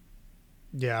issue.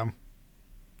 Yeah.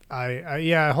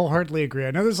 I wholeheartedly agree.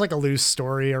 I know there's like a loose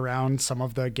story around some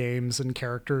of the games and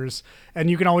characters, and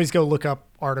you can always go look up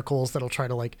articles that'll try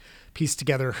to like piece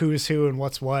together who's who and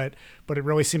what's what. But it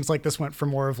really seems like this went for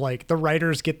more of like the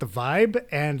writers get the vibe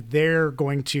and they're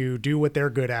going to do what they're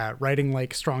good at, writing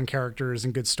like strong characters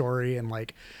and good story, and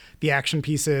like the action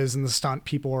pieces and the stunt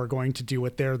people are going to do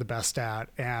what they're the best at.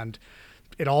 And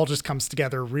it all just comes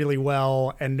together really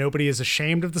well, and nobody is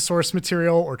ashamed of the source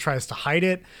material or tries to hide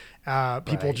it.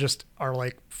 People just are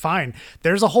like, fine.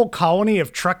 There's a whole colony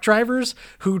of truck drivers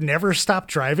who never stop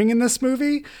driving in this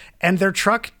movie, and their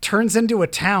truck turns into a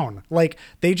town. Like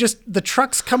the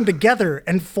trucks come together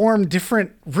and form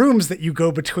different rooms that you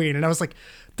go between. And I was like,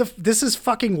 this is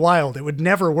fucking wild. It would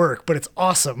never work, but it's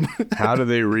awesome. How do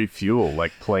they refuel?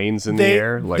 Like planes in the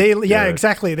air?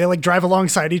 Exactly. They like drive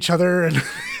alongside each other, and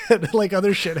like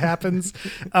other shit happens.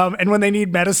 And when they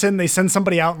need medicine, they send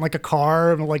somebody out in like a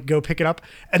car and like go pick it up.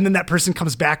 And then that person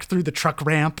comes back through the truck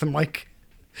ramp, and like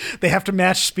they have to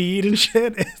match speed and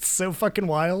shit. It's so fucking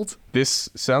wild. This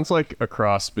sounds like a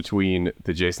cross between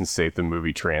the Jason Statham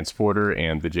movie Transporter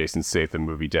and the Jason Statham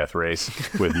movie Death Race,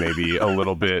 with maybe a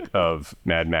little bit of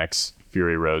Mad Max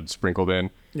Fury Road sprinkled in.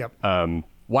 Yep.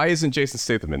 Why isn't Jason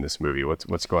Statham in this movie?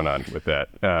 What's going on with that?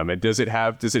 And does it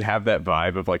have that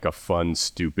vibe of like a fun,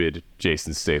 stupid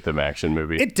Jason Statham action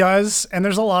movie? It does, and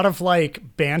there's a lot of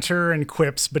like banter and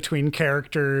quips between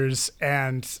characters,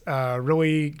 and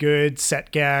really good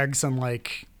set gags and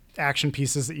like action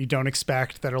pieces that you don't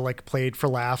expect that are like played for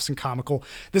laughs and comical.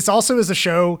 This also is a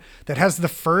show that has the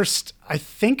first, I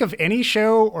think, of any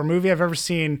show or movie I've ever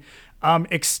seen,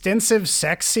 extensive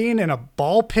sex scene in a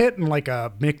ball pit in like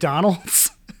a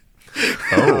McDonald's.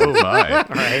 Oh my!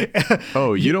 All right.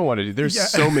 Oh, you don't want to do. There's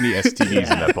so many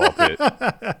STDs in that ball pit.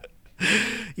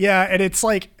 Yeah, and it's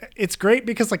like it's great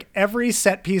because like every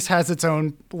set piece has its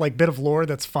own like bit of lore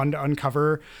that's fun to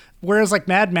uncover. Whereas like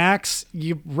Mad Max,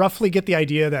 you roughly get the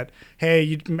idea that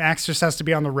Max just has to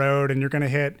be on the road, and you're gonna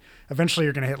hit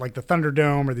like the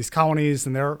Thunderdome or these colonies,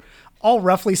 and they're all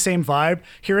roughly same vibe.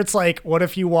 Here it's like, what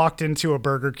if you walked into a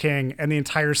Burger King and the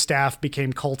entire staff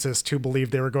became cultists who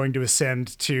believed they were going to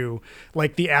ascend to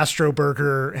like the Astro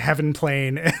Burger heaven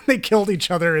plane, and they killed each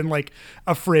other in like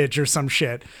a fridge or some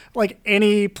shit. Like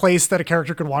any place that a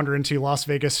character could wander into, Las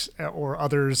Vegas or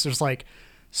others, there's like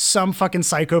some fucking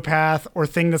psychopath or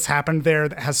thing that's happened there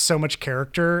that has so much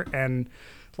character and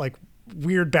like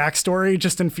weird backstory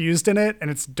just infused in it,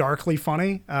 and it's darkly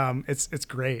funny. It's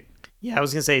great. Yeah, I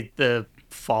was gonna say the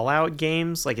Fallout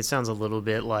games, like it sounds a little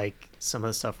bit like some of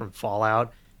the stuff from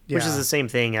Fallout, which is the same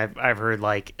thing. I've heard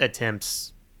like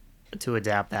attempts to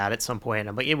adapt that at some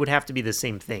point. But it would have to be the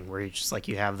same thing where you just like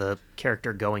you have the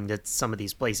character going to some of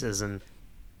these places and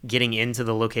getting into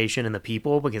the location and the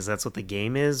people, because that's what the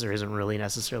game is. There isn't really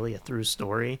necessarily a through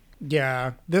story.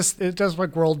 Yeah, it does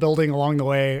like world building along the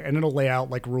way, and it'll lay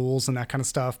out like rules and that kind of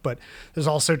stuff. But there's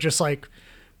also just like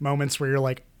moments where you're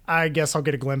like, I guess I'll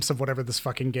get a glimpse of whatever this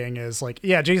fucking gang is. Like,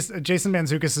 yeah, Jason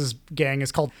Mantzoukas' gang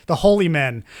is called the Holy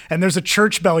Men, and there's a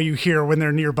church bell you hear when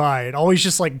they're nearby. It always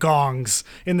just like gongs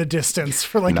in the distance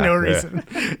for like no reason.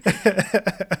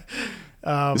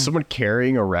 Is someone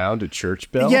carrying around a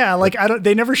church bell? Yeah, like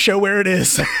they never show where it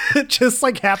is. It just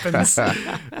like happens.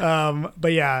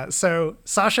 But yeah, so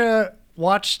Sasha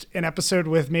watched an episode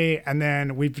with me, and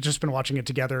then we've just been watching it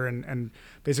together and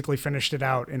basically finished it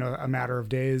out in a matter of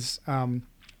days.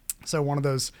 So one of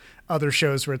those other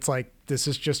shows where it's like, this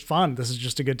is just fun. This is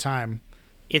just a good time.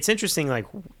 It's interesting, like,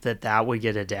 that would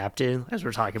get adapted, as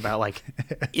we're talking about. Like,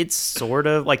 it's sort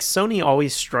of like Sony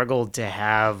always struggled to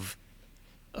have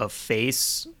a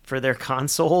face for their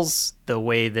consoles the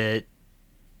way that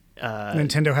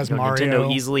Nintendo has Mario.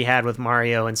 Nintendo easily had with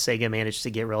Mario, and Sega managed to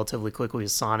get relatively quickly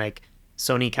with Sonic.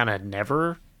 Sony kind of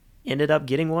never ended up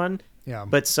getting one. Yeah.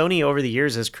 But Sony over the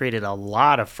years has created a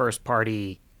lot of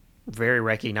first-party, very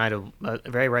recognizable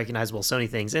Sony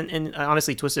things. And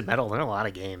honestly, Twisted Metal, there are a lot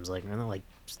of games. Like, there are like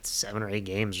 7 or 8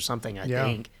 games or something, I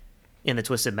think, in the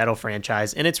Twisted Metal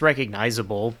franchise. And it's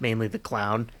recognizable, mainly the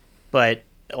clown. But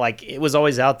like, it was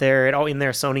always out there. In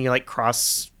their Sony like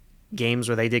cross games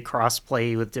where they did cross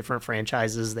play with different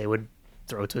franchises, they would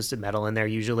throw Twisted Metal in there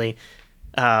usually.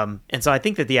 And so I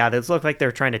think that it looked like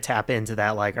they're trying to tap into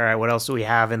that. Like, all right, what else do we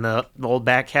have in the old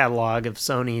back catalog of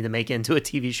Sony to make into a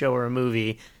TV show or a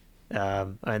movie?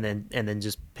 And then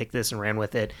just pick this and ran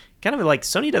with it. Kind of like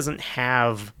Sony doesn't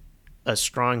have a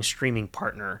strong streaming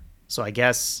partner, so I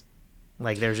guess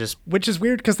like they're just, which is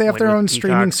weird because they have their own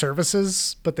streaming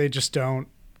services, but they just don't.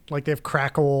 Like, they have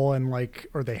Crackle and like,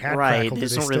 or they had Crackle. They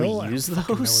just don't really use those. I don't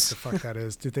know what the fuck that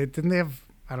is. Didn't they have?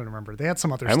 I don't remember. They had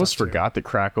some other stuff. I almost forgot that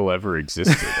Crackle ever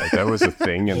existed. Like, that was a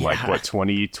thing in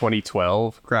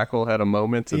 2012. Crackle had a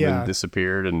moment and then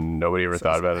disappeared, and nobody ever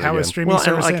thought about it how again. a streaming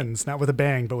service ends, not with a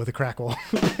bang, but with a crackle.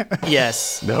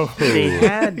 Yes. No. They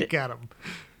had got them.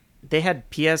 They had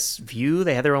PS View.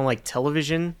 They had their own like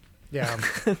television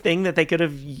thing that they could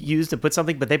have used to put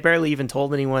something, but they barely even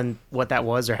told anyone what that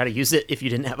was or how to use it if you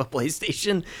didn't have a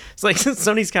PlayStation. It's like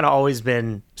Sony's kind of always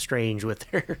been strange with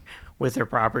their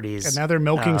properties. And now they're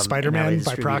milking Spider-Man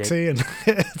by proxy, and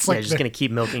it's like just going to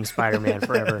keep milking Spider-Man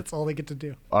forever. That's all they get to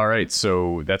do. All right,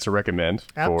 so that's a recommend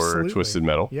for Twisted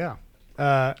Metal. Yeah.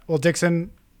 Well,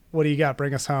 Dixon, what do you got?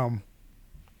 Bring us home.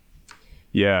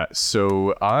 Yeah,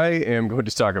 so I am going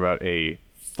to talk about a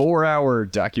 4-hour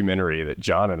documentary that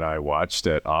John and I watched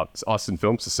at Austin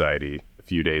Film Society a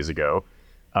few days ago.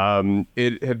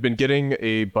 It had been getting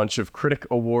a bunch of critic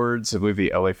awards. I believe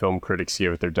the LA Film Critics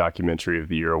gave it their Documentary of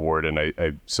the Year award,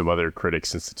 and some other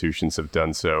critics institutions have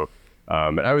done so.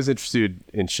 And I was interested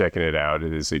in checking it out.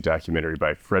 It is a documentary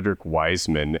by Frederick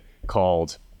Wiseman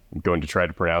called, I'm going to try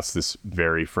to pronounce this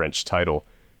very French title,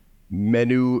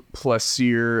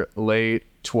 Menus-Plaisirs les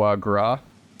Troisgros.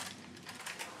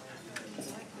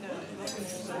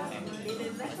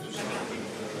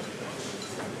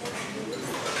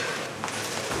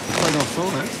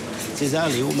 Enfants, hein? César,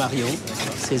 Léo, Marion.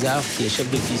 César qui est chef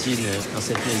de cuisine dans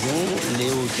cette maison.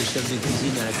 Léo qui est chef de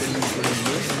cuisine à la colline du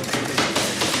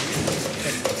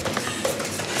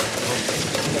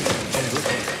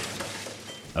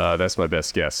Colombier. That's my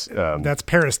best guess. That's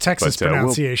Paris, Texas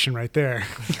pronunciation right there.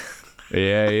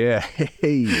 Yeah.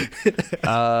 Hey.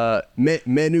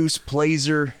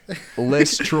 Menus-Plaisirs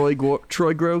les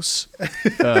Troisgros.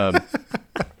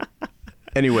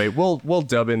 Anyway, we'll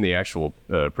dub in the actual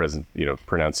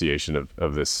pronunciation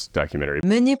of this documentary.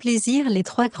 Menus-Plaisirs les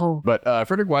Troisgros. But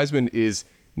Frederick Wiseman is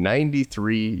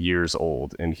 93 years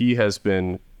old, and he has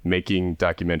been making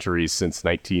documentaries since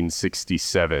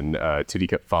 1967. Titty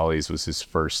Cup Follies was his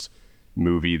first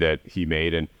movie that he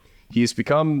made, and he's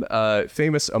become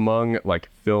famous among like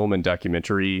film and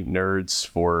documentary nerds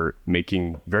for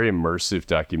making very immersive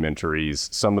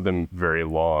documentaries, some of them very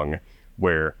long,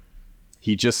 where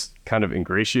he just kind of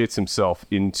ingratiates himself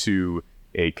into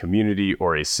a community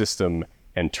or a system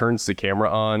and turns the camera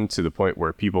on to the point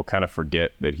where people kind of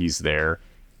forget that he's there.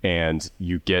 And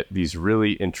you get these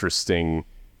really interesting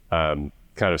kind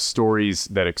of stories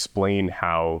that explain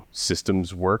how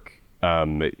systems work.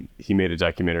 He made a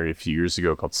documentary a few years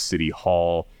ago called City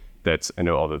Hall that I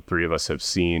know all the three of us have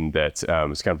seen, that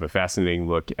was kind of a fascinating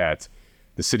look at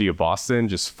the city of Boston,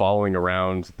 just following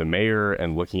around the mayor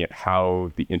and looking at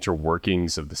how the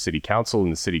interworkings of the city council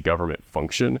and the city government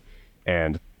function.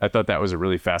 And I thought that was a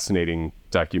really fascinating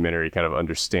documentary, kind of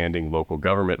understanding local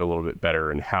government a little bit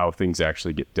better and how things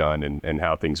actually get done and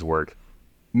how things work.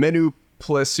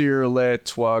 Menus-Plaisirs les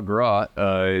Troisgros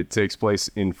it takes place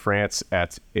in France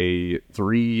at a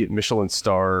 3 Michelin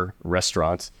star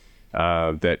restaurant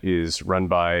that is run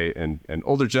by an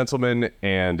older gentleman,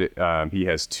 and he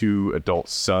has 2 adult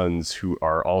sons who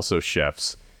are also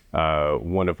chefs,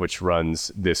 one of which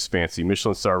runs this fancy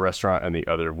Michelin star restaurant and the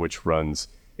other of which runs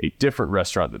a different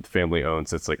restaurant that the family owns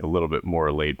that's like a little bit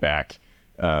more laid back.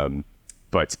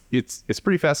 But it's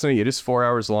pretty fascinating. It is 4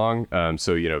 hours long.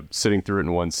 So, sitting through it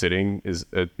in one sitting is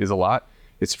a lot.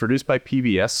 It's produced by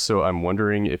PBS, so I'm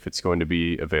wondering if it's going to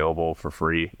be available for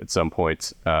free at some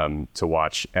point to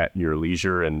watch at your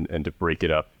leisure and to break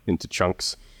it up into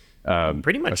chunks.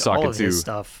 Pretty much all of his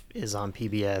stuff is on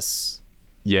PBS.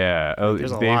 Yeah,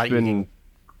 they've been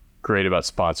great about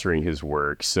sponsoring his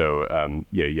work. So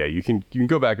you can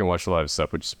go back and watch a lot of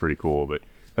stuff, which is pretty cool. But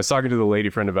I was talking to the lady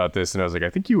friend about this, and I was like, I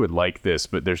think you would like this,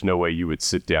 but there's no way you would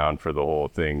sit down for the whole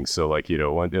thing. So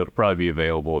it'll probably be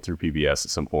available through PBS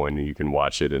at some point, and you can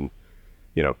watch it in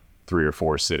 3 or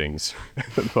 4 sittings.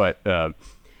 But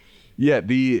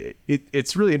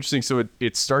it's really interesting. So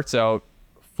it starts out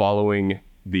following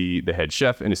the head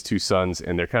chef and his 2 sons,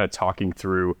 and they're kind of talking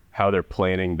through how they're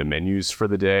planning the menus for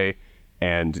the day.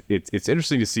 And it's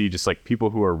interesting to see just like people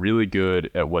who are really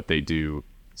good at what they do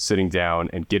sitting down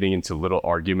and getting into little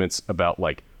arguments about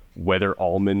like whether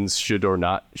almonds should or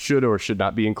should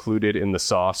not be included in the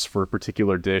sauce for a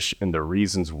particular dish, and the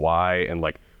reasons why, and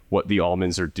like what the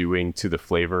almonds are doing to the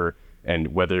flavor,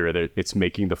 and whether it's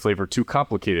making the flavor too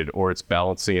complicated or it's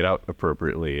balancing it out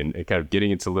appropriately, and kind of getting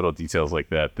into little details like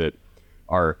that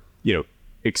are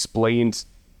explained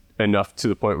enough to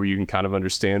the point where you can kind of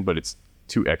understand, but it's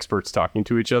 2 experts talking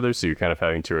to each other, so you're kind of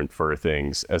having to infer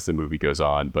things as the movie goes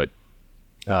on. But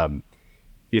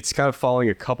it's kind of following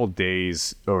a couple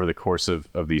days over the course of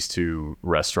these 2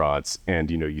 restaurants,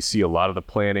 and you see a lot of the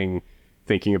planning,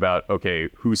 thinking about, okay,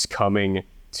 who's coming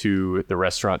to the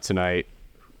restaurant tonight,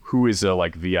 who is a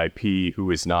like VIP,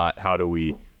 who is not, how do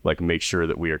we like make sure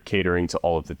that we are catering to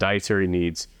all of the dietary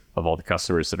needs of all the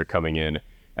customers that are coming in,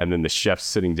 and then the chefs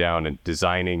sitting down and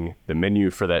designing the menu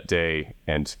for that day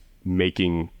and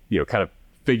making, kind of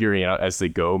figuring out as they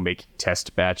go, making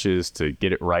test batches to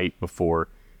get it right before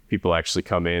people actually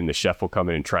come in. The chef will come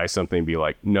in and try something and be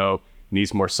like, no,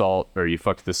 needs more salt, or you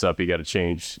fucked this up, you got to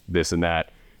change this and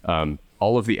that.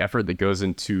 All of the effort that goes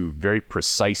into very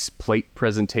precise plate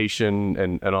presentation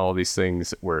and all of these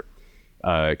things were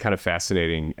kind of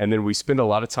fascinating. And then we spend a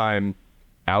lot of time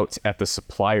out at the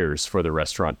suppliers for the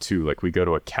restaurant too. Like we go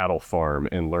to a cattle farm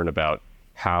and learn about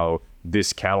how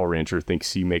this cattle rancher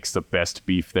thinks he makes the best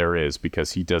beef there is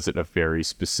because he does it in a very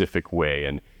specific way,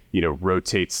 and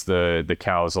rotates the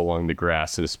cows along the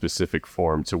grass in a specific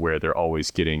form to where they're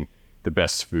always getting the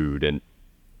best food. And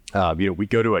we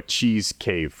go to a cheese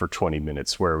cave for 20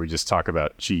 minutes where we just talk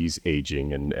about cheese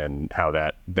aging and how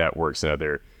that works, and how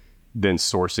they're then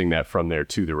sourcing that from there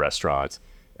to the restaurant.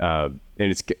 And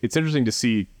it's interesting to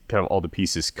see kind of all the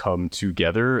pieces come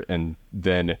together, and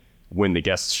then when the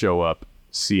guests show up,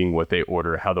 seeing what they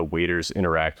order, how the waiters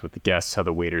interact with the guests, how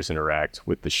the waiters interact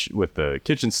with the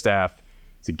kitchen staff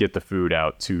to get the food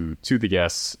out to the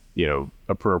guests,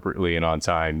 appropriately and on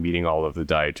time, meeting all of the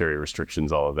dietary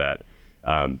restrictions, all of that.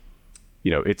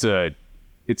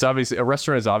 It's obviously, a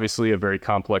restaurant is obviously a very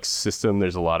complex system.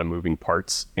 There's a lot of moving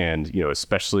parts, and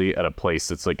especially at a place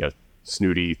that's like a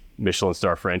snooty Michelin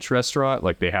star French restaurant,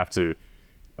 like they have to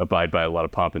abide by a lot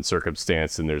of pomp and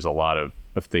circumstance, and there's a lot of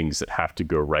things that have to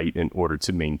go right in order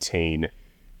to maintain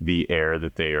the air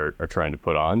that they are trying to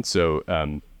put on. So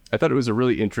I thought it was a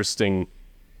really interesting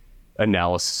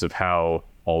analysis of how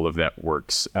all of that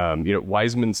works.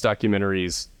 Wiseman's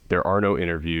documentaries, there are no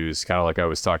interviews, kind of like I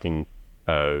was talking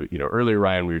earlier,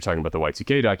 Ryan, we were talking about the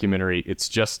Y2K documentary. It's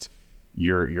just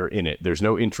you're in it. There's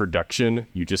no introduction.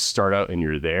 You just start out and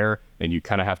you're there, and you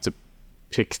kind of have to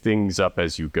pick things up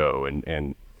as you go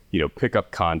and pick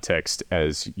up context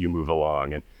as you move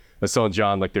along. And I was telling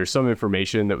John, like, there's some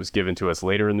information that was given to us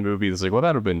later in the movie that's like, well,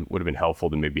 that would have been helpful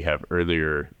to maybe have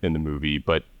earlier in the movie,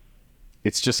 but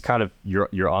it's just kind of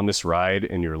you're on this ride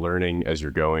and you're learning as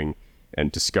you're going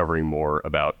and discovering more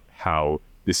about how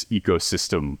this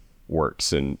ecosystem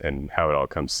works and how it all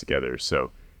comes together.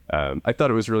 So I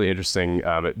thought it was really interesting.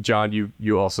 John,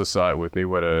 you also saw it with me.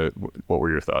 What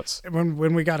were your thoughts?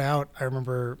 When we got out, I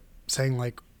remember saying,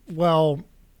 like, well,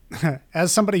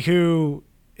 as somebody who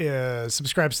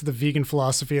subscribes to the vegan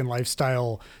philosophy and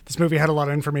lifestyle, this movie had a lot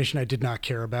of information I did not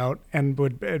care about, and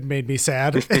it made me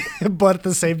sad. But at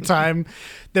the same time,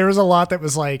 there was a lot that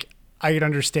was like, I could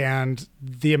understand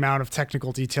the amount of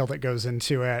technical detail that goes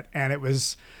into it. And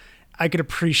I could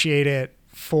appreciate it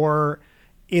for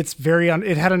it's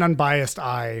it had an unbiased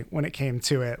eye when it came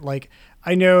to it. Like,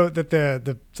 I know that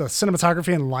the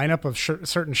cinematography and lineup of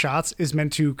certain shots is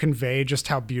meant to convey just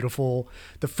how beautiful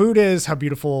the food is, how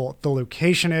beautiful the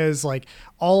location is, like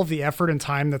all of the effort and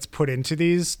time that's put into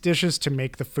these dishes to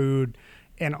make the food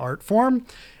an art form.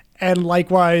 And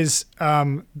likewise,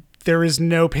 there is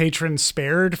no patron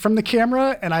spared from the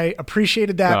camera, and I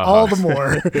appreciated that all the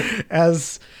more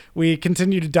as we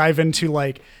continue to dive into,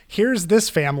 like, here's this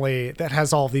family that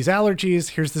has all of these allergies.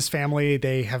 Here's this family,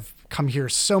 they have come here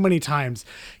so many times.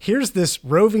 Here's this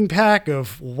roving pack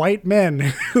of white men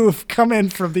who've come in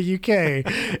from the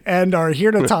UK and are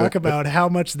here to talk about how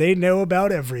much they know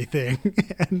about everything.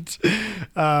 And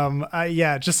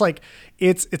just like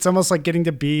it's almost like getting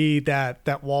to be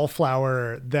that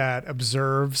wallflower that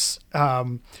observes.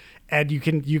 And you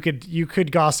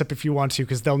could gossip if you want to,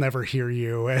 because they'll never hear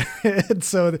you. And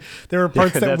so there are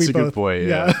parts that we both. That's a good point.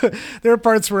 Yeah. There are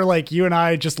parts where, like, you and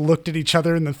I just looked at each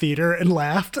other in the theater and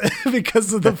laughed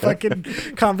because of the fucking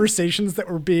conversations that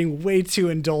were being way too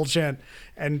indulgent,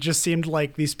 and just seemed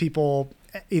like these people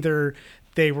either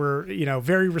they were,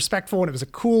 very respectful, and it was a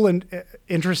cool and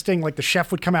interesting. Like, the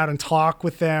chef would come out and talk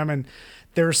with them, and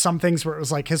there were some things where it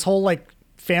was like his whole like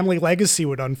family legacy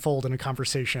would unfold in a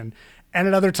conversation. And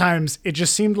at other times, it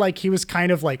just seemed like he was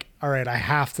kind of like, all right, I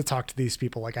have to talk to these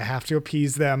people. Like, I have to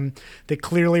appease them. They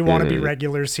clearly want to be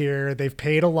regulars here. They've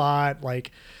paid a lot.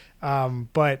 Like,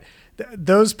 but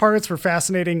those parts were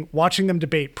fascinating. Watching them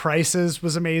debate prices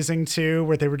was amazing too,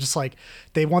 where they were just like,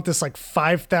 they want this like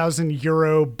 5,000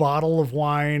 euro bottle of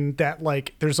wine that,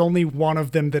 like, there's only one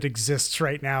of them that exists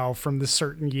right now from this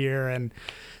certain year. And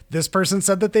this person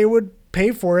said that they would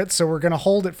pay for it, so we're going to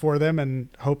hold it for them and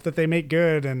hope that they make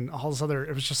good, and all this other.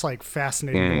 It was just like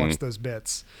fascinating to watch those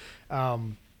bits.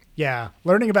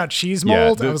 Learning about cheese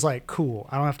mold, I was like, cool,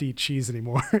 I don't have to eat cheese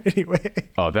anymore. Anyway.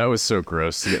 Oh, that was so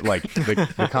gross. Like,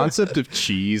 the concept of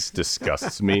cheese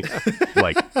disgusts me.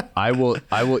 Like, I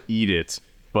will eat it,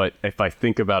 but if I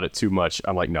think about it too much,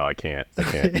 I'm like, no, I can't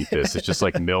eat this. It's just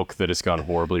like milk that has gone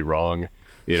horribly wrong,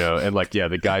 and like,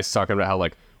 the guy's talking about how,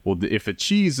 like, well, if a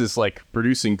cheese is like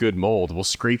producing good mold, we'll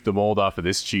scrape the mold off of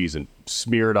this cheese and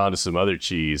smear it onto some other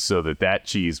cheese so that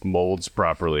cheese molds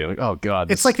properly. I'm like, oh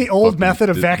God. It's like the old method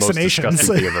of vaccinations. Most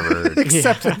disgusting thing I've ever heard.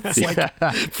 Except it's like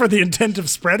for the intent of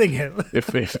spreading it.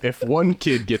 If one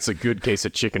kid gets a good case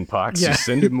of chicken pox, you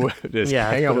send him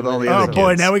hang out with all the other kids. Oh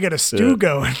boy, now we got a stew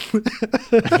going.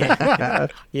 I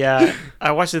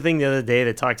watched the thing the other day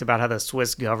that talked about how the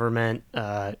Swiss government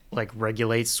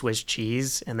regulates Swiss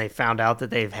cheese, and they found out that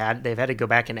they've had to go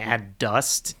back and add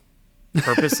dust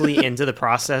purposely into the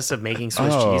process of making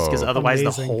Swiss cheese, because otherwise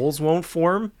the holes won't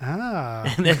form.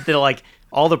 And then they're like,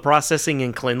 all the processing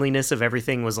and cleanliness of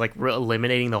everything was like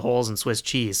eliminating the holes in Swiss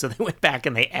cheese, so they went back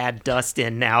and they add dust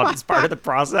in now as part of the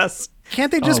process.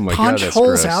 Can't they just punch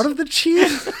holes out of the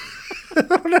cheese? I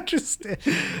don't understand.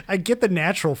 I get the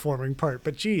natural forming part,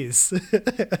 but geez.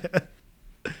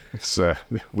 So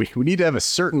we need to have a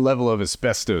certain level of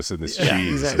asbestos in this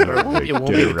cheese. Exactly. It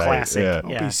won't be classic. It'll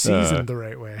be seasoned the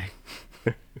right way.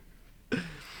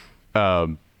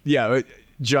 John,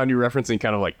 you're referencing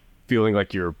kind of like feeling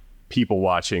like you're people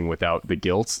watching without the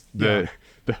guilt. The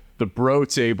bro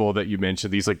table that you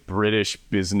mentioned, these like British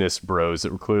business bros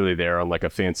that were clearly there on like a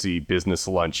fancy business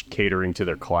lunch catering to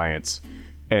their clients.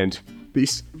 And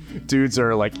these dudes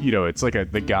are like, it's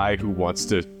like the guy who wants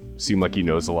to seem like he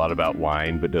knows a lot about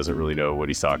wine but doesn't really know what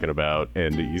he's talking about,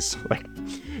 and he's like,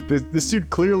 this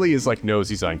dude clearly is like knows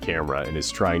he's on camera and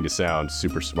is trying to sound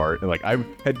super smart. And like, I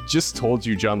had just told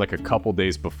you, John, like a couple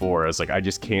days before, I was like, I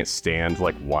just can't stand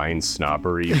like wine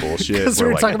snobbery bullshit. Because we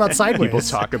were talking about Sideways. People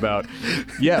talk about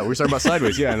we're talking about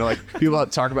Sideways, and like people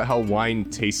talk about how wine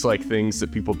tastes like things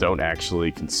that people don't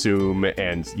actually consume,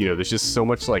 and there's just so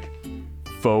much like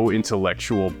faux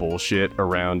intellectual bullshit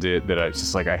around it that I was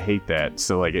just like, I hate that.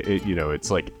 So like it's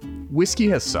like whiskey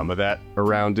has some of that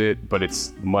around it, but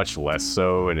it's much less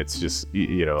so, and it's just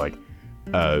but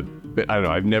I don't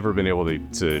know, I've never been able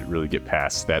to really get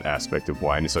past that aspect of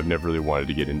wine, so I've never really wanted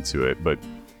to get into it. But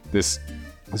this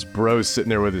bro's sitting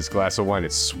there with his glass of wine,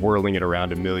 it's swirling it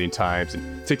around a million times,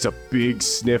 and takes a big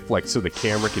sniff, like so the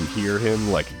camera can hear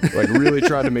him, like really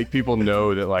trying to make people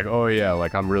know that like, oh yeah,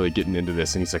 like I'm really getting into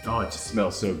this. And he's like, oh, it just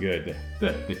smells so good.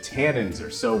 The tannins are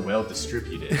so well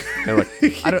distributed. And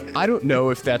like, I don't know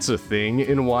if that's a thing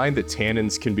in wine, that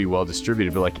tannins can be well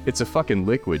distributed, but like, it's a fucking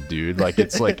liquid, dude. Like,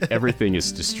 it's like everything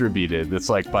is distributed. That's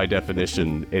like by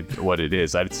definition what it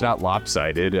is. It's not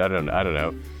lopsided. I don't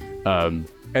know.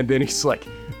 And then he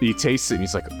tastes it and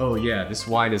he's like, oh yeah, this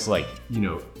wine is like,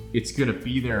 it's gonna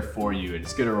be there for you and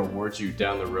it's gonna reward you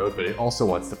down the road, but it also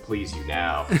wants to please you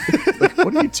now. Like,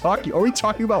 what are you talking? Are we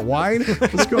talking about wine?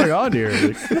 What's going on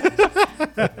here?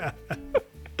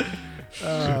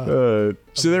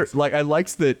 So there, I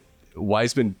liked that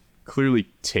Wiseman clearly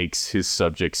takes his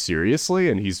subject seriously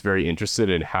and he's very interested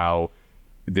in how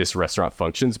this restaurant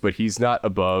functions, but he's not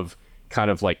above kind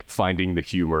of like finding the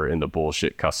humor in the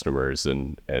bullshit customers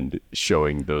and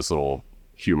showing those little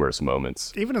humorous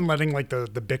moments. Even in letting like the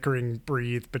bickering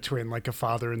breathe between like a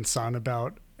father and son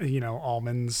about,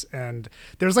 almonds. And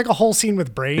there's like a whole scene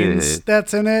with brains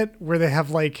that's in it where they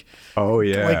have like,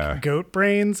 like goat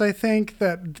brains, I think,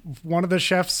 that one of the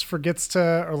chefs forgets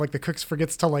to, or like the cooks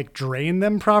forgets to like drain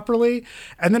them properly.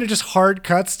 And then it just hard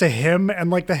cuts to him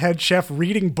and like the head chef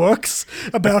reading books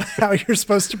about how you're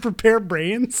supposed to prepare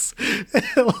brains.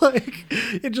 Like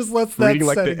it just lets that reading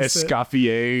like the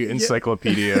Escoffier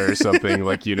encyclopedia or something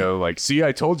like, see,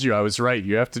 I told you I was right.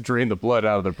 You have to drain the blood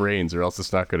out of the brains or else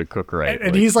it's not going to cook right.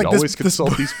 And he's like, always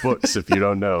consult these books if you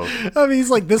don't know. I mean, he's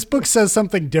like, this book says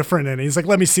something different. And he's like,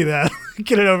 let me see that.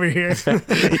 Get it over here.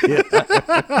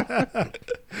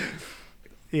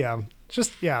 Yeah.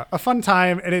 A fun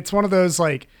time. And it's one of those,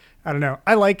 like, I don't know.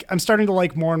 I'm starting to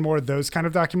like more and more of those kind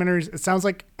of documentaries. It sounds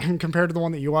like compared to the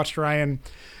one that you watched, Ryan,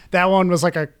 that one was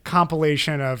like a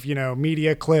compilation of,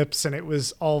 media clips, and it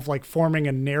was all of like forming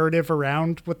a narrative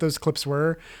around what those clips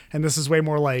were. And this is way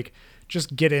more like,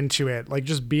 just get into it, like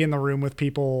just be in the room with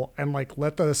people and like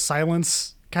let the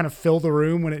silence kind of fill the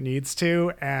room when it needs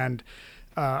to. And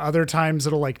other times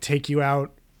it'll like take you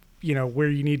out, where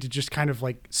you need to just kind of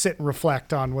like sit and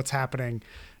reflect on what's happening.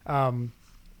 But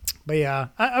yeah,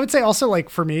 I would say also like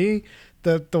for me,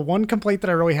 the one complaint that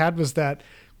I really had was that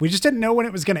we just didn't know when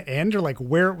it was going to end or like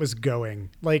where it was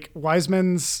going. Like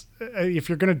Wiseman's, if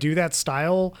you're going to do that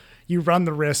style, you run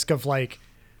the risk of like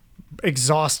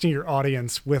exhausting your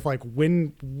audience with like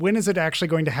when is it actually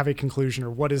going to have a conclusion or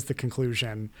what is the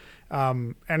conclusion.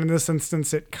 And in this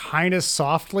instance it kind of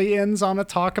softly ends on a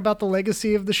talk about the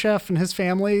legacy of the chef and his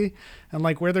family and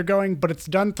like where they're going, but it's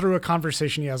done through a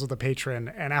conversation he has with a patron.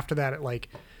 And after that it like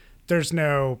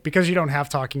because you don't have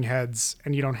talking heads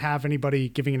and you don't have anybody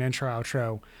giving an intro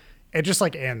outro, it just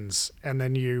like ends and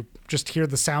then you just hear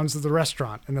the sounds of the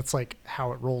restaurant and that's like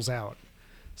how it rolls out.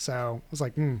 So I was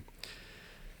like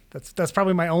That's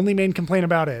probably my only main complaint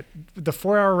about it. The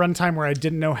 4-hour runtime where I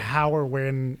didn't know how or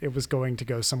when it was going to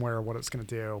go somewhere or what it was going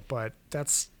to do, but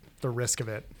that's the risk of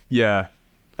it. Yeah.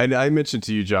 And I mentioned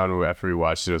to you, John, after we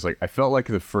watched it, I was like, I felt like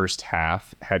the first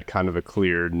half had kind of a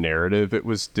clear narrative it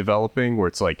was developing where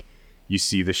it's like, you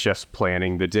see the chefs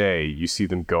planning the day, you see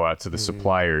them go out to the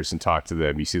suppliers and talk to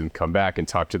them, you see them come back and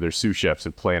talk to their sous chefs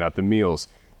and plan out the meals.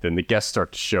 Then the guests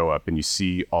start to show up and you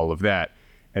see all of that.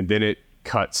 And then it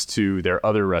cuts to their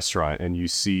other restaurant and you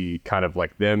see kind of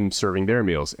like them serving their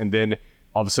meals. And then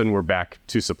all of a sudden we're back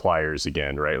to suppliers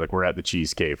again, right? Like we're at the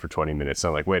Cheese Cave for 20 minutes.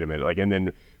 I'm like, wait a minute. Like, and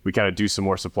then we kind of do some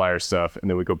more supplier stuff and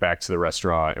then we go back to the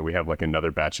restaurant and we have like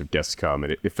another batch of guests come.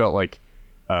 And it felt like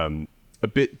a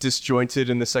bit disjointed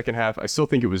in the second half. I still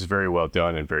think it was very well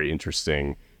done and very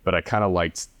interesting, but I kind of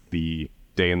liked the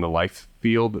day in the life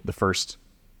feel that the first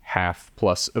half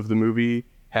plus of the movie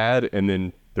had. And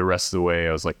then the rest of the way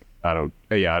I was like, I'm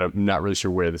not really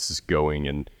sure where this is going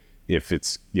and if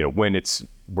it's, when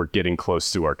we're getting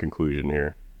close to our conclusion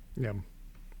here. Yeah.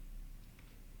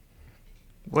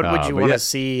 What would you want to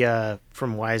see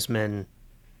from Wiseman?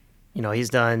 He's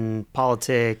done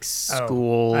politics,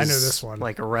 schools. I know this one.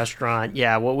 Like a restaurant.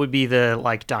 Yeah. What would be the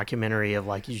like documentary of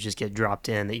like you just get dropped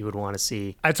in that you would want to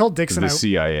see? I told Dixon the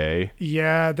CIA.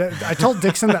 Yeah, I told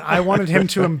Dixon that I wanted him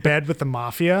to embed with the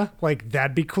mafia. Like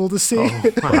that'd be cool to see.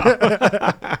 Oh,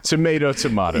 wow. Tomato.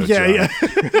 Yeah, John.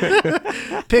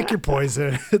 Yeah. Pick your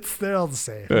poison. They're all the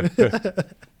same.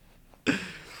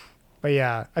 But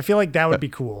yeah, I feel like that would be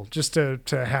cool just to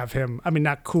have him. I mean,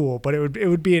 not cool, but it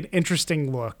would be an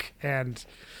interesting look. And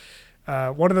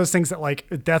one of those things that like,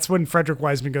 that's when Frederick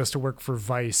Wiseman goes to work for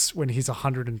Vice when he's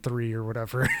 103 or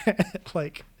whatever.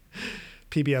 Like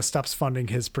PBS stops funding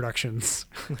his productions.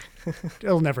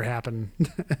 It'll never happen.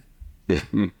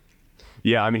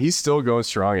 Yeah, I mean, he's still going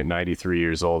strong at 93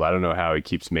 years old. I don't know how he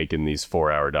keeps making these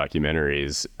 4-hour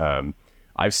documentaries.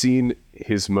 I've seen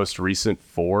his most recent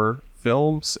 4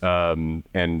 films,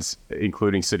 and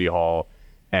including City Hall,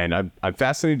 and I'm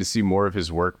fascinated to see more of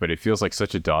his work, but it feels like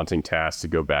such a daunting task to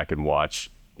go back and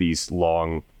watch these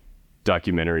long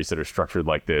documentaries that are structured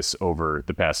like this over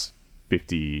the past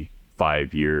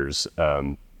 55 years.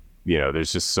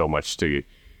 There's just so much to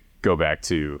go back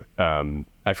to.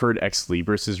 I've heard Ex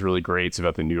Libris is really great. It's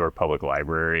about the New York Public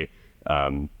Library.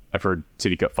 I've heard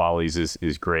Titty Cut Follies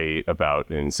is great about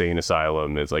an insane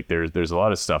asylum. It's like there's a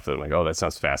lot of stuff that I'm like, oh, that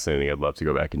sounds fascinating. I'd love to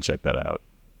go back and check that out.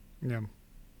 Yeah.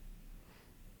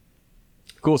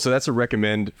 Cool. So that's a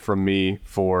recommend from me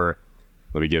for.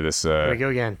 Let me give this. Here we go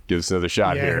again. Give this another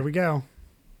shot here. Here we go.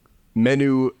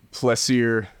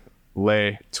 Menus-Plaisirs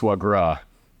les Troisgros.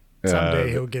 Someday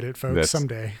he'll get it, folks.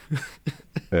 Someday.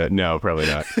 No, probably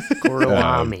not.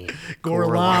 Gorlami.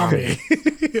 Gorlami.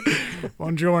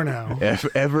 Buongiorno. If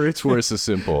ever it's worse, so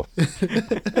simple.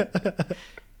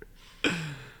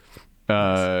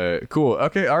 Cool.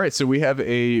 Okay. All right. So we have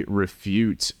a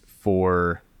refute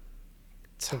for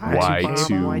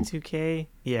Y2K.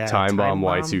 Yeah. Timebomb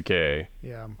Y2K.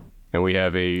 Yeah. And we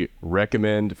have a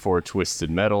recommend for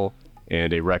Twisted Metal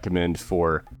and a recommend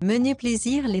for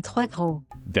Menus-Plaisirs les Trois Gros.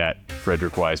 That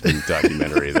Frederick Wiseman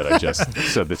documentary that I just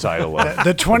said the title of.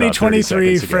 The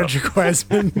 2023 Frederick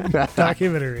Wiseman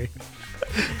documentary.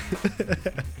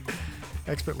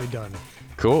 Expertly done.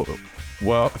 Cool.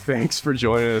 Well, thanks for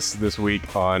joining us this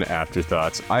week on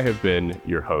Afterthoughts. I have been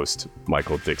your host,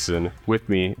 Michael Dixon. With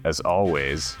me, as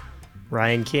always,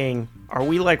 Ryan King. Are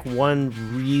we like one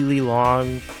really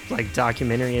long like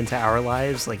documentary into our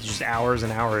lives? Like just hours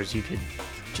and hours you could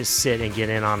just sit and get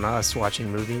in on us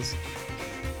watching movies?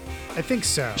 I think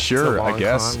so. Sure, long I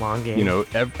guess. long game. You know,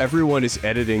 everyone is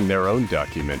editing their own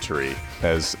documentary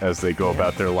as they go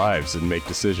about their lives and make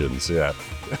decisions. Yeah.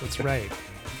 That's right.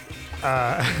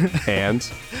 And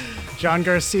John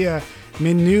Garcia,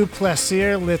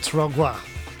 Menus-Plaisirs les Troisgros.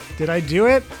 Did I do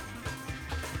it?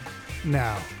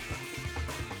 No.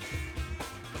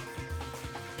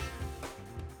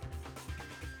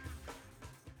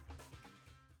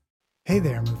 Hey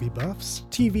there, movie buffs,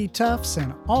 TV toughs,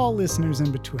 and all listeners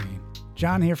in between.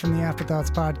 John here from the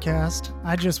Afterthoughts podcast.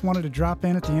 I just wanted to drop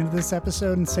in at the end of this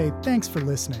episode and say thanks for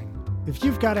listening. If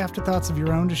you've got afterthoughts of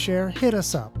your own to share, hit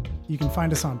us up. You can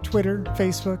find us on Twitter,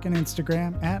 Facebook, and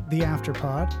Instagram at The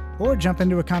Afterpod, or jump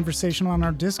into a conversation on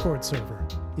our Discord server.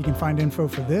 You can find info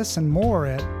for this and more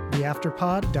at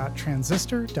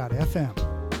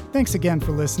theafterpod.transistor.fm. Thanks again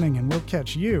for listening, and we'll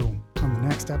catch you on the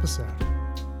next episode.